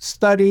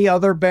study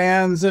other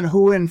bands and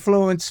who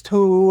influenced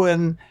who,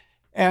 and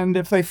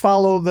if they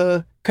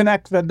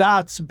connect the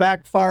dots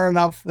back far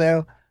enough,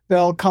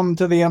 they'll come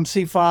to the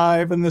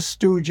MC5 and the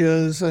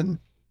Stooges, and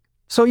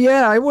so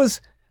I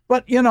was,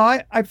 but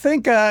I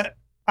think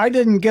I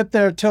didn't get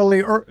there till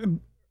the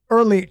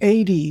early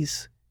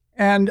 80s,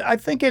 and I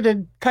think it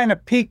had kind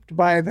of peaked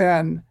by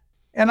then.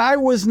 And I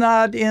was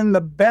not in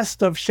the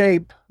best of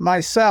shape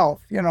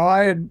myself. I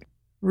had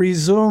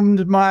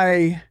resumed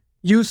my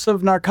use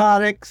of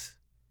narcotics,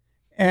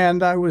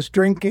 and I was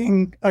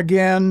drinking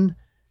again.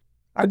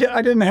 I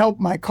didn't help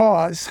my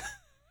cause.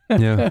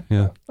 Yeah.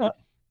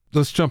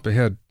 Let's jump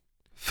ahead.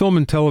 Film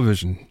and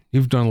television,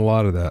 you've done a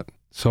lot of that.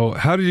 So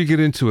how did you get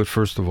into it,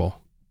 first of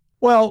all?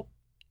 Well,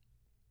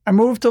 I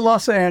moved to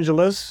Los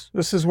Angeles.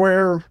 This is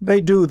where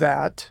they do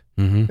that.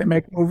 They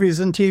make movies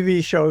and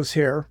TV shows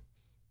here.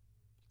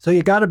 So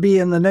you got to be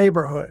in the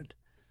neighborhood,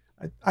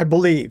 I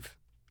believe.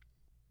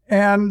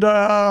 And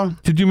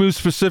did you move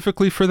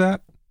specifically for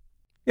that?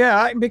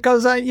 Yeah,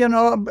 because I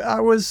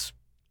was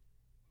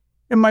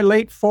in my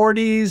late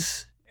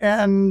 40s,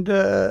 and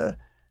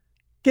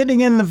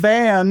getting in the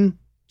van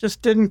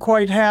just didn't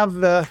quite have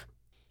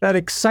that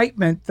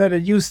excitement that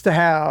it used to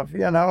have,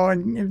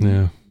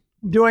 and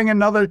doing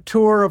another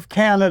tour of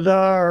Canada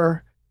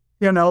or,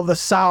 the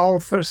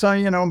South or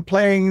something,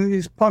 playing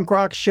these punk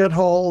rock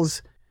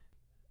shitholes.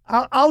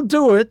 I'll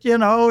do it,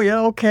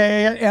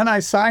 okay. And I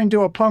signed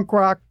to a punk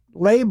rock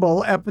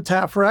label,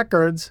 Epitaph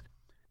Records.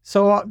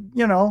 So,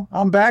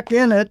 I'm back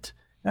in it,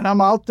 and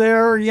I'm out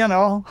there,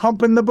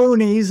 humping the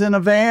boonies in a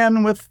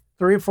van with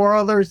 3 or 4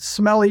 other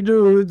smelly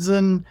dudes,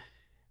 and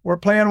we're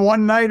playing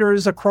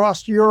one-nighters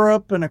across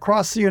Europe and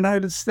across the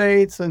United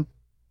States. And,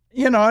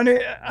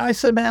 and I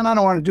said, man, I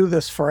don't want to do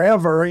this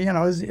forever.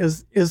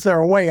 Is there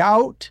a way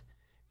out?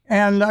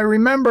 And I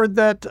remembered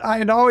that I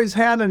had always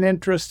had an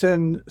interest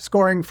in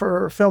scoring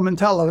for film and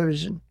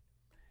television.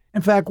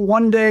 In fact,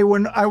 one day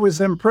when I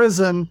was in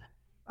prison,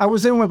 I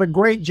was in with a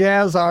great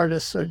jazz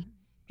artist, a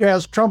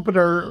jazz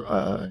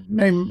trumpeter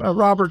named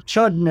Robert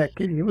Chudnik.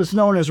 He was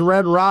known as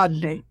Red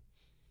Rodney.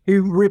 He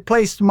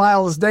replaced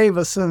Miles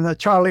Davis in the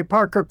Charlie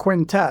Parker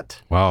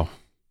Quintet. Wow.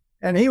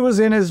 And he was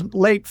in his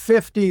late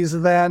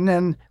 50s then,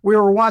 and we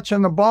were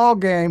watching the ball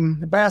game,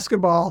 the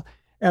basketball,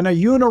 and a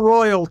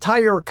Uniroyal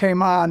tire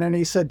came on, and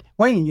he said,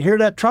 Wayne, you hear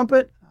that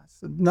trumpet? I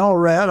said, no,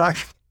 Red,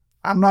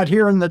 I'm not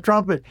hearing the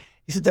trumpet.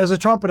 He said, there's a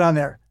trumpet on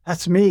there.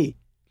 That's me.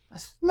 I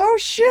said, no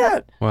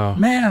shit. Wow.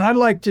 Man, I'd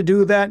like to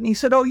do that. And he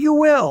said, oh, you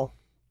will.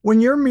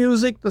 When your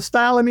music, the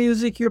style of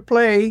music you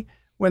play,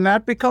 when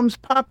that becomes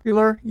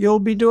popular, you'll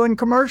be doing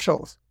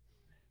commercials.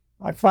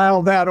 I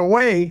filed that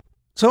away.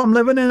 So I'm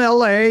living in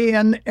LA,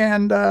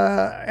 and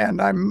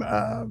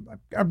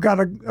I've got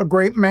a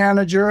great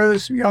manager,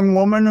 this young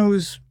woman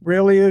who's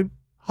really a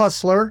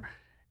hustler,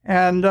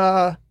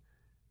 and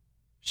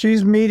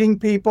she's meeting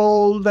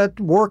people that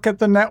work at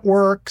the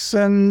networks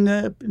and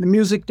the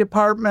music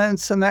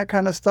departments and that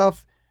kind of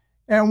stuff.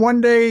 And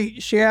one day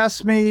she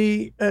asked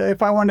me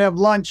if I want to have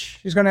lunch.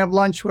 She's going to have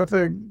lunch with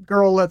a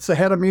girl that's the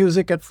head of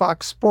music at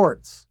Fox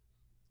Sports.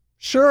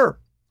 Sure.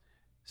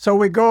 So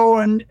we go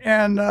and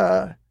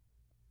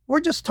we're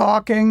just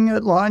talking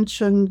at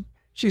lunch, and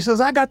she says,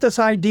 I got this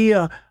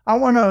idea.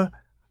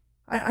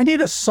 I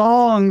need a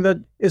song that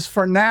is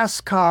for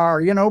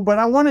NASCAR, but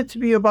I want it to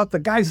be about the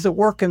guys that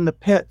work in the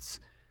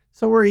pits.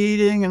 So we're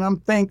eating, and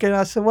I'm thinking,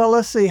 I said, well,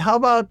 let's see, how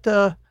about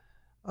a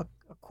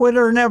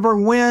quitter never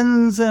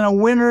wins and a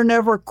winner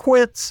never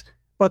quits,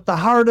 but the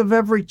heart of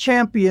every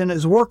champion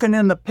is working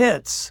in the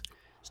pits.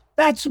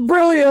 That's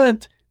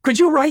brilliant. Could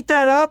you write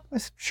that up? I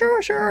said,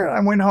 sure.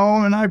 I went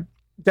home and I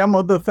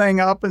demoed the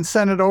thing up and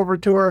sent it over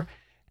to her.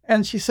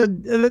 And she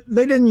said,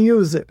 they didn't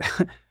use it,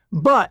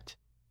 but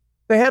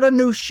they had a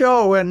new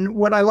show and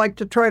would I like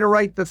to try to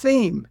write the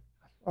theme?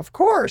 Of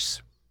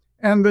course.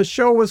 And the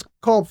show was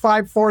called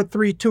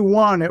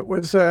 54321. It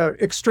was an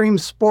extreme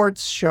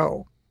sports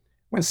show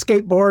when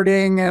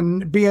skateboarding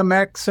and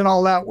BMX and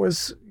all that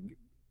was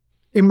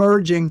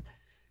emerging.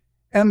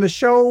 And the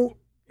show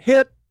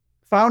hit,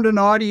 found an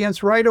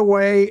audience right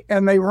away,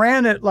 and they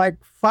ran it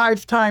like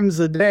 5 times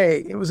a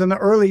day. It was in the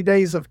early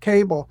days of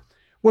cable,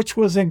 which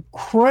was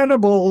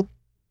incredible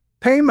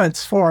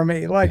payments for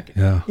me. Like,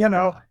 you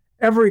know,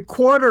 every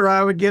quarter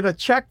I would get a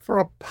check for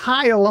a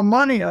pile of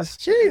money. I said,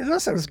 geez,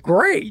 this is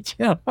great.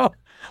 You know,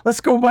 let's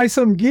go buy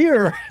some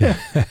gear.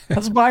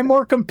 Let's buy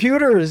more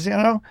computers, you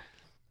know.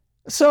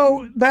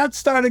 So that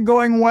started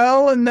going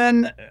well. And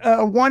then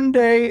one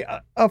day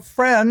a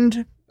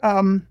friend,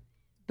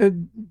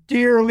 the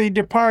dearly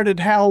departed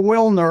Hal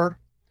Wilner,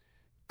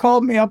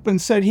 called me up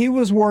and said he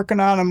was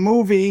working on a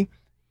movie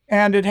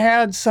and it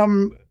had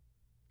some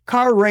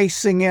car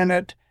racing in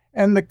it.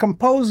 And the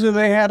composer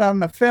they had on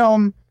the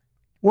film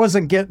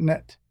wasn't getting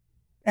it.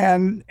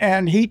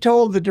 And he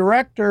told the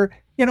director,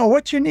 you know,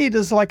 what you need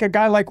is like a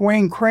guy like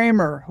Wayne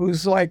Kramer,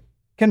 who's like,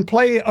 can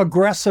play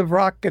aggressive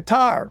rock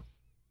guitar.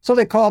 So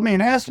they called me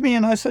and asked me,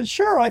 and I said,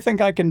 sure, I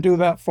think I can do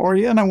that for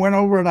you. And I went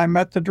over and I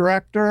met the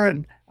director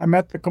and I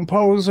met the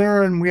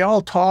composer and we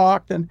all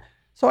talked. And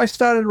so I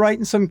started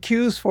writing some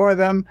cues for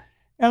them.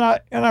 And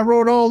I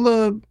wrote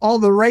all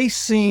the race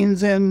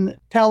scenes in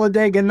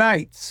Talladega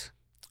Nights.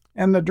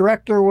 And the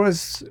director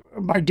was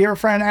my dear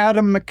friend,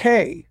 Adam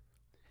McKay.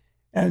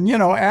 And, you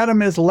know,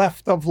 Adam is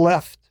left of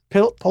left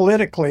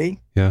politically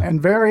and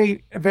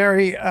very,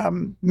 very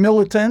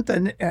militant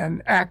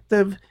and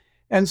active.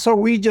 And so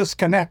we just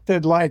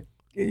connected like,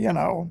 you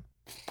know,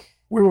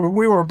 we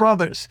were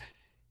brothers.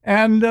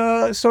 And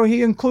so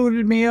he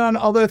included me on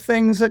other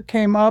things that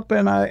came up,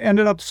 and I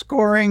ended up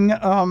scoring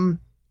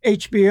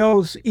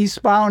HBO's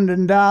Eastbound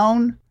and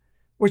Down,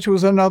 which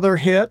was another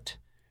hit.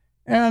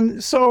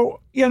 And so,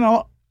 you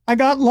know, I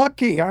got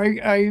lucky.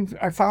 I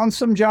found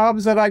some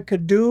jobs that I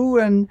could do,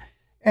 and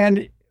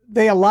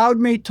they allowed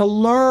me to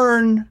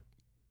learn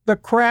the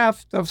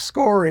craft of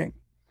scoring.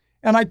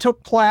 And I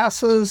took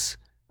classes.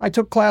 I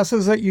took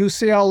classes at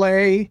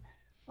UCLA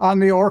on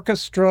the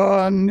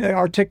orchestra and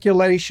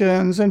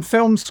articulations, and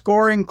film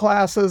scoring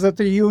classes at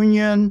the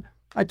Union.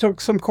 I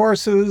took some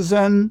courses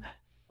and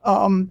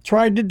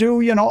tried to do,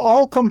 you know,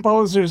 all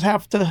composers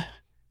have to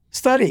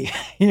study.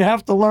 You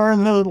have to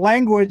learn the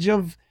language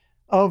of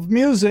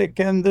music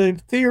and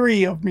the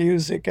theory of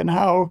music and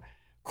how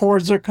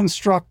chords are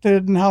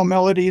constructed and how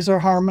melodies are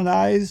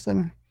harmonized.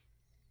 And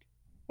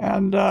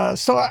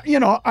so, you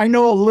know, I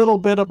know a little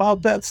bit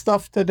about that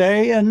stuff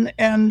today, and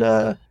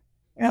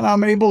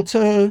I'm able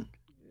to,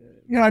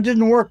 you know, I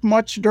didn't work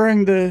much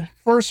during the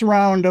first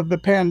round of the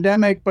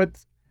pandemic, but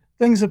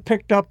things have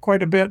picked up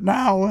quite a bit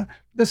now.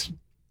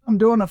 I'm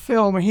doing a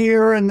film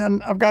here, and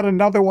then I've got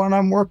another one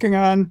I'm working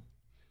on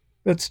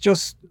that's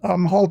just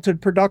halted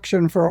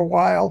production for a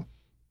while.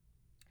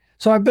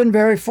 So I've been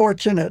very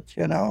fortunate,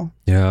 you know.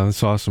 Yeah,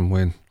 that's awesome,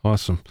 Wayne.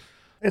 Awesome.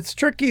 It's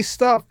tricky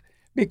stuff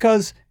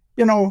because,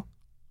 you know,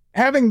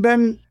 having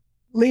been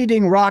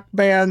leading rock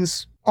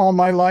bands all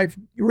my life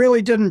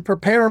really didn't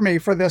prepare me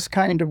for this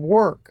kind of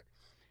work.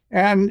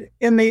 And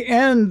in the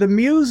end, the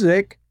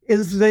music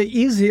is the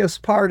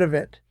easiest part of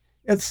it.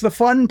 It's the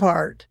fun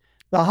part.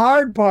 The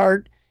hard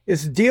part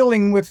is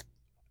dealing with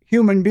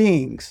human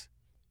beings,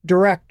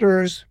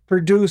 directors,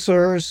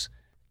 producers.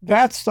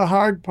 That's the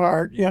hard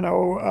part, you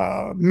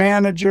know,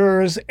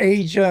 managers,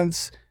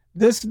 agents.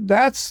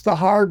 That's the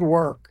hard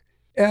work.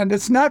 And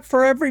it's not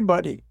for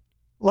everybody.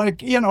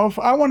 Like, you know, if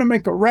I want to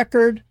make a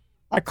record,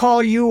 I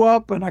call you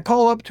up and I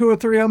call up 2 or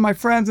 3 of my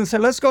friends and say,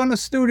 let's go in the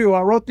studio.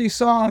 I wrote these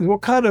songs. We'll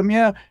cut them.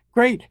 Yeah,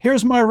 great.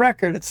 Here's my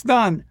record. It's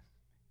done.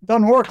 It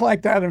doesn't work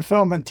like that in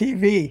film and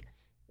TV.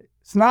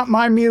 It's not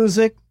my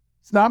music.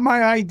 It's not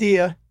my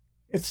idea.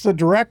 It's the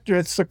director.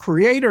 It's the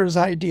creator's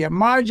idea.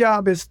 My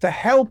job is to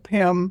help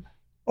him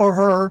or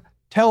her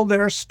tell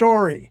their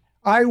story.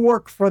 I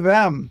work for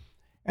them.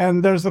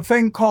 And there's a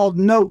thing called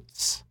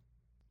notes.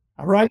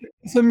 I write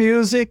the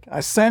music,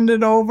 I send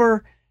it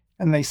over,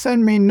 and they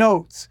send me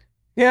notes.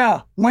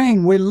 Yeah,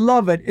 Wayne, we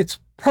love it. It's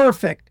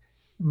perfect.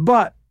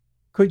 But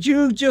could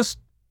you just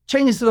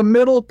change the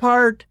middle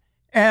part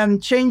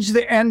and change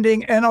the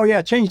ending? And oh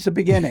yeah, change the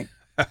beginning.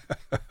 And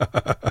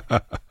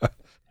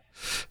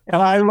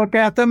I look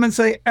at them and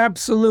say,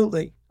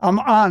 absolutely, I'm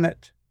on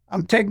it.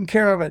 I'm taking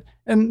care of it.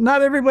 And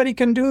not everybody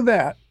can do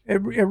that. It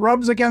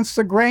rubs against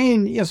the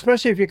grain,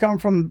 especially if you come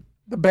from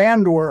the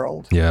band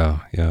world. Yeah,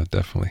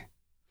 definitely.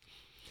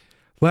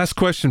 Last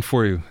question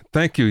for you.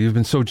 Thank you. You've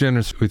been so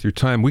generous with your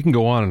time. We can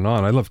go on and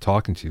on. I love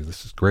talking to you.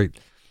 This is great.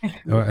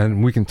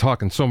 And we can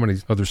talk on so many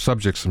other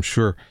subjects, I'm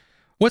sure.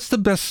 What's the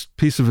best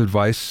piece of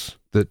advice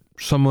that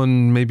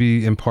someone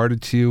maybe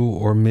imparted to you,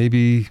 or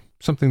maybe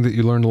something that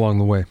you learned along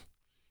the way?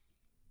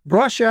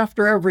 Brush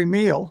after every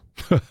meal.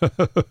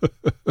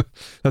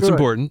 That's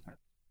important.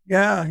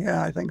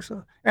 Yeah, I think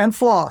so. And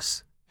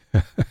floss.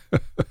 I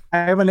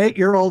have an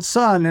 8-year-old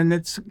son, and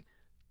it's,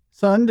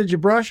 son, did you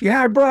brush?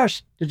 Yeah, I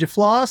brushed. Did you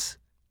floss?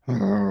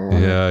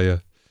 Yeah.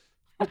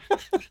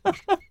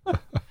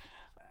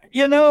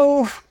 You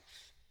know,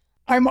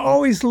 I'm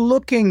always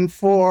looking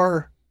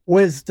for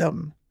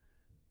wisdom.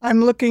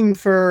 I'm looking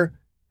for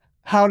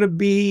how to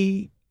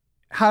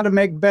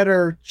make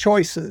better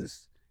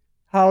choices,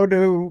 how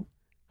to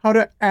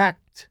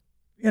act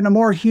in a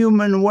more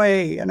human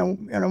way, in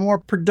a more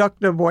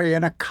productive way,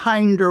 in a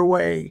kinder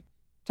way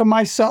to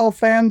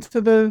myself and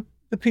to the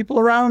people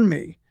around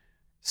me.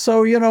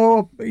 So, you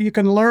know, you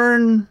can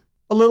learn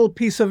a little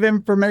piece of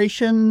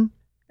information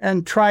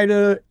and try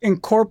to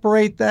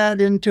incorporate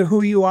that into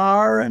who you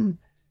are and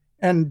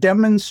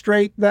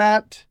demonstrate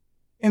that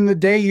in the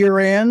day you're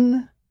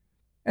in.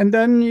 And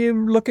then you're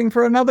looking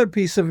for another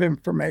piece of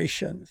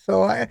information.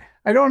 So I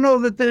don't know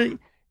that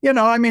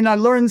I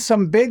learned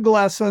some big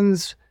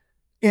lessons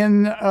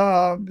in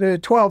the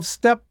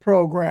 12-step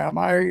program.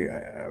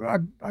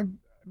 I've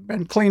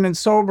been clean and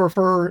sober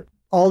for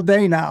all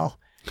day now.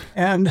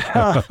 And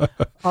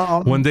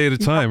one day at a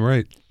time,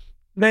 right?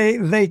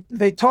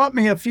 They taught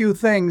me a few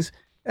things.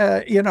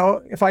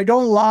 If I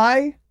don't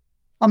lie,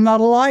 I'm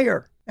not a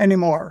liar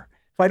anymore.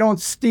 If I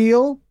don't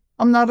steal,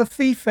 I'm not a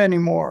thief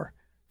anymore.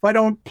 If I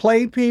don't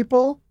play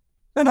people,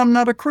 then I'm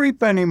not a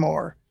creep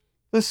anymore.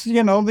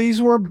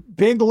 These were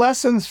big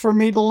lessons for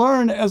me to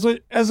learn as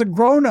a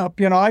grown-up.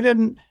 I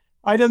didn't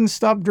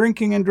stop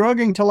drinking and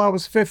drugging till I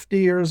was 50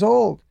 years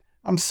old.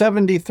 I'm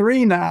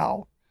 73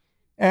 now.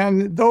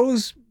 And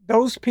those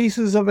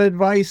pieces of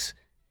advice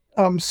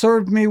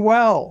served me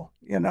well,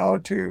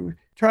 to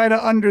try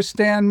to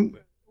understand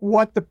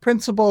what the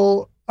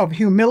principle of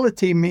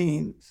humility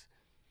means,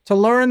 to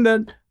learn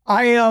that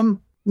I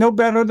am no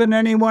better than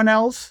anyone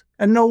else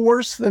and no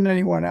worse than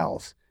anyone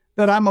else,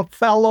 that I'm a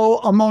fellow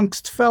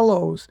amongst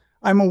fellows.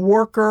 I'm a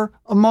worker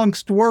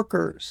amongst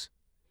workers.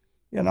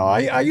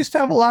 I used to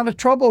have a lot of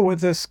trouble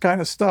with this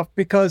kind of stuff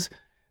because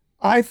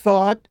I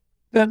thought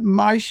that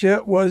my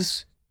shit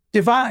was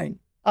divine.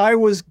 I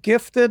was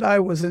gifted, I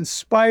was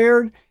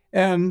inspired,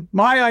 and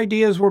my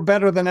ideas were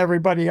better than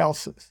everybody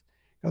else's.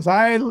 Because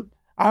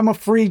I'm a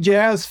free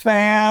jazz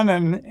fan,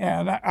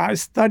 and I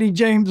study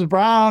James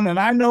Brown, and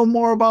I know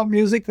more about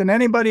music than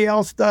anybody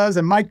else does,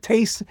 and my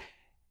taste,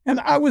 and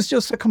I was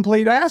just a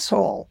complete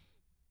asshole,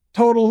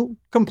 total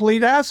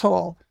complete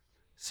asshole.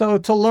 So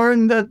to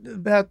learn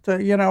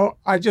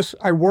that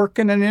I work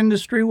in an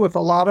industry with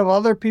a lot of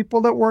other people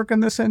that work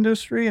in this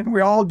industry, and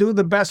we all do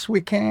the best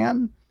we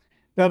can,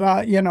 that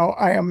I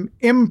am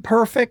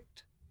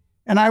imperfect,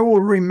 and I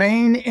will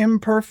remain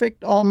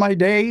imperfect all my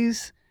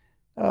days.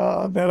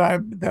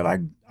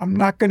 That I'm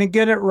not going to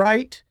get it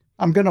right.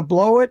 I'm going to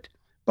blow it,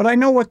 but I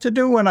know what to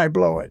do when I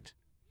blow it.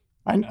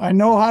 I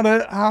know how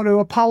to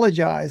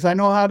apologize. I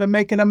know how to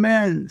make an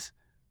amends.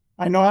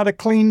 I know how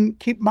to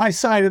keep my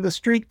side of the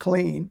street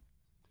clean.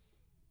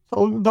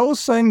 So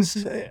those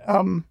things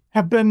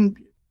have been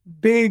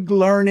big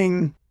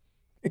learning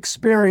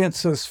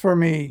experiences for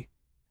me.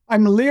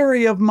 I'm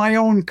leery of my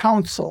own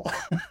counsel.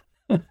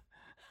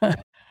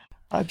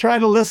 I try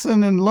to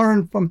listen and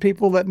learn from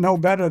people that know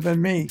better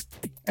than me,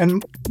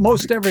 and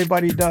most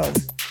everybody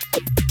does.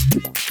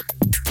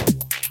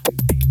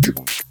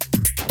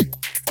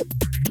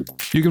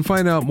 You can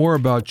find out more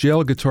about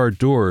Jail Guitar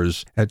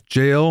Doors at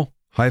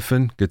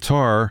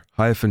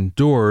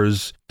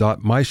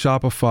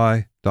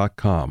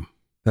jail-guitar-doors.myshopify.com.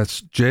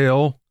 That's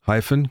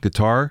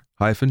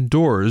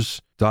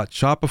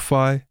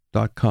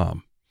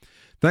jail-guitar-doors.shopify.com.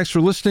 Thanks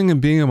for listening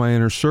and being in my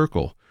inner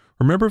circle.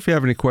 Remember, if you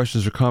have any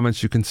questions or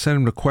comments, you can send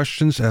them to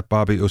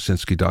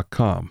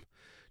questions@BobbyOsinski.com.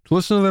 To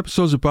listen to the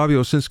episodes of Bobby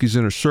Osinski's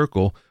Inner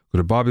Circle, go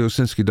to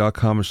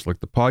BobbyOsinski.com and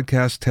select the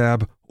podcast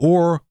tab,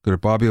 or go to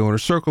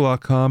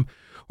BobbyOinnerCircle.com,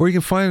 or you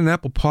can find it on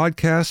Apple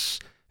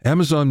Podcasts,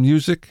 Amazon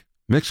Music,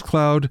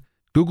 Mixcloud,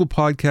 Google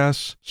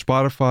Podcasts,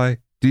 Spotify,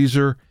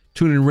 Deezer,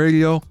 TuneIn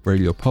Radio,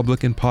 Radio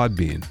Public, and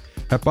Podbean.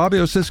 At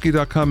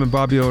BobbyOsinski.com and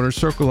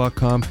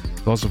BobbyOinnerCircle.com,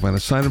 you'll also find a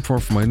sign-up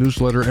form for my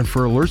newsletter and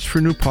for alerts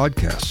for new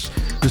podcasts.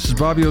 This is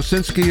Bobby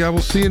Osinski. I will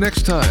see you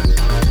next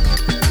time.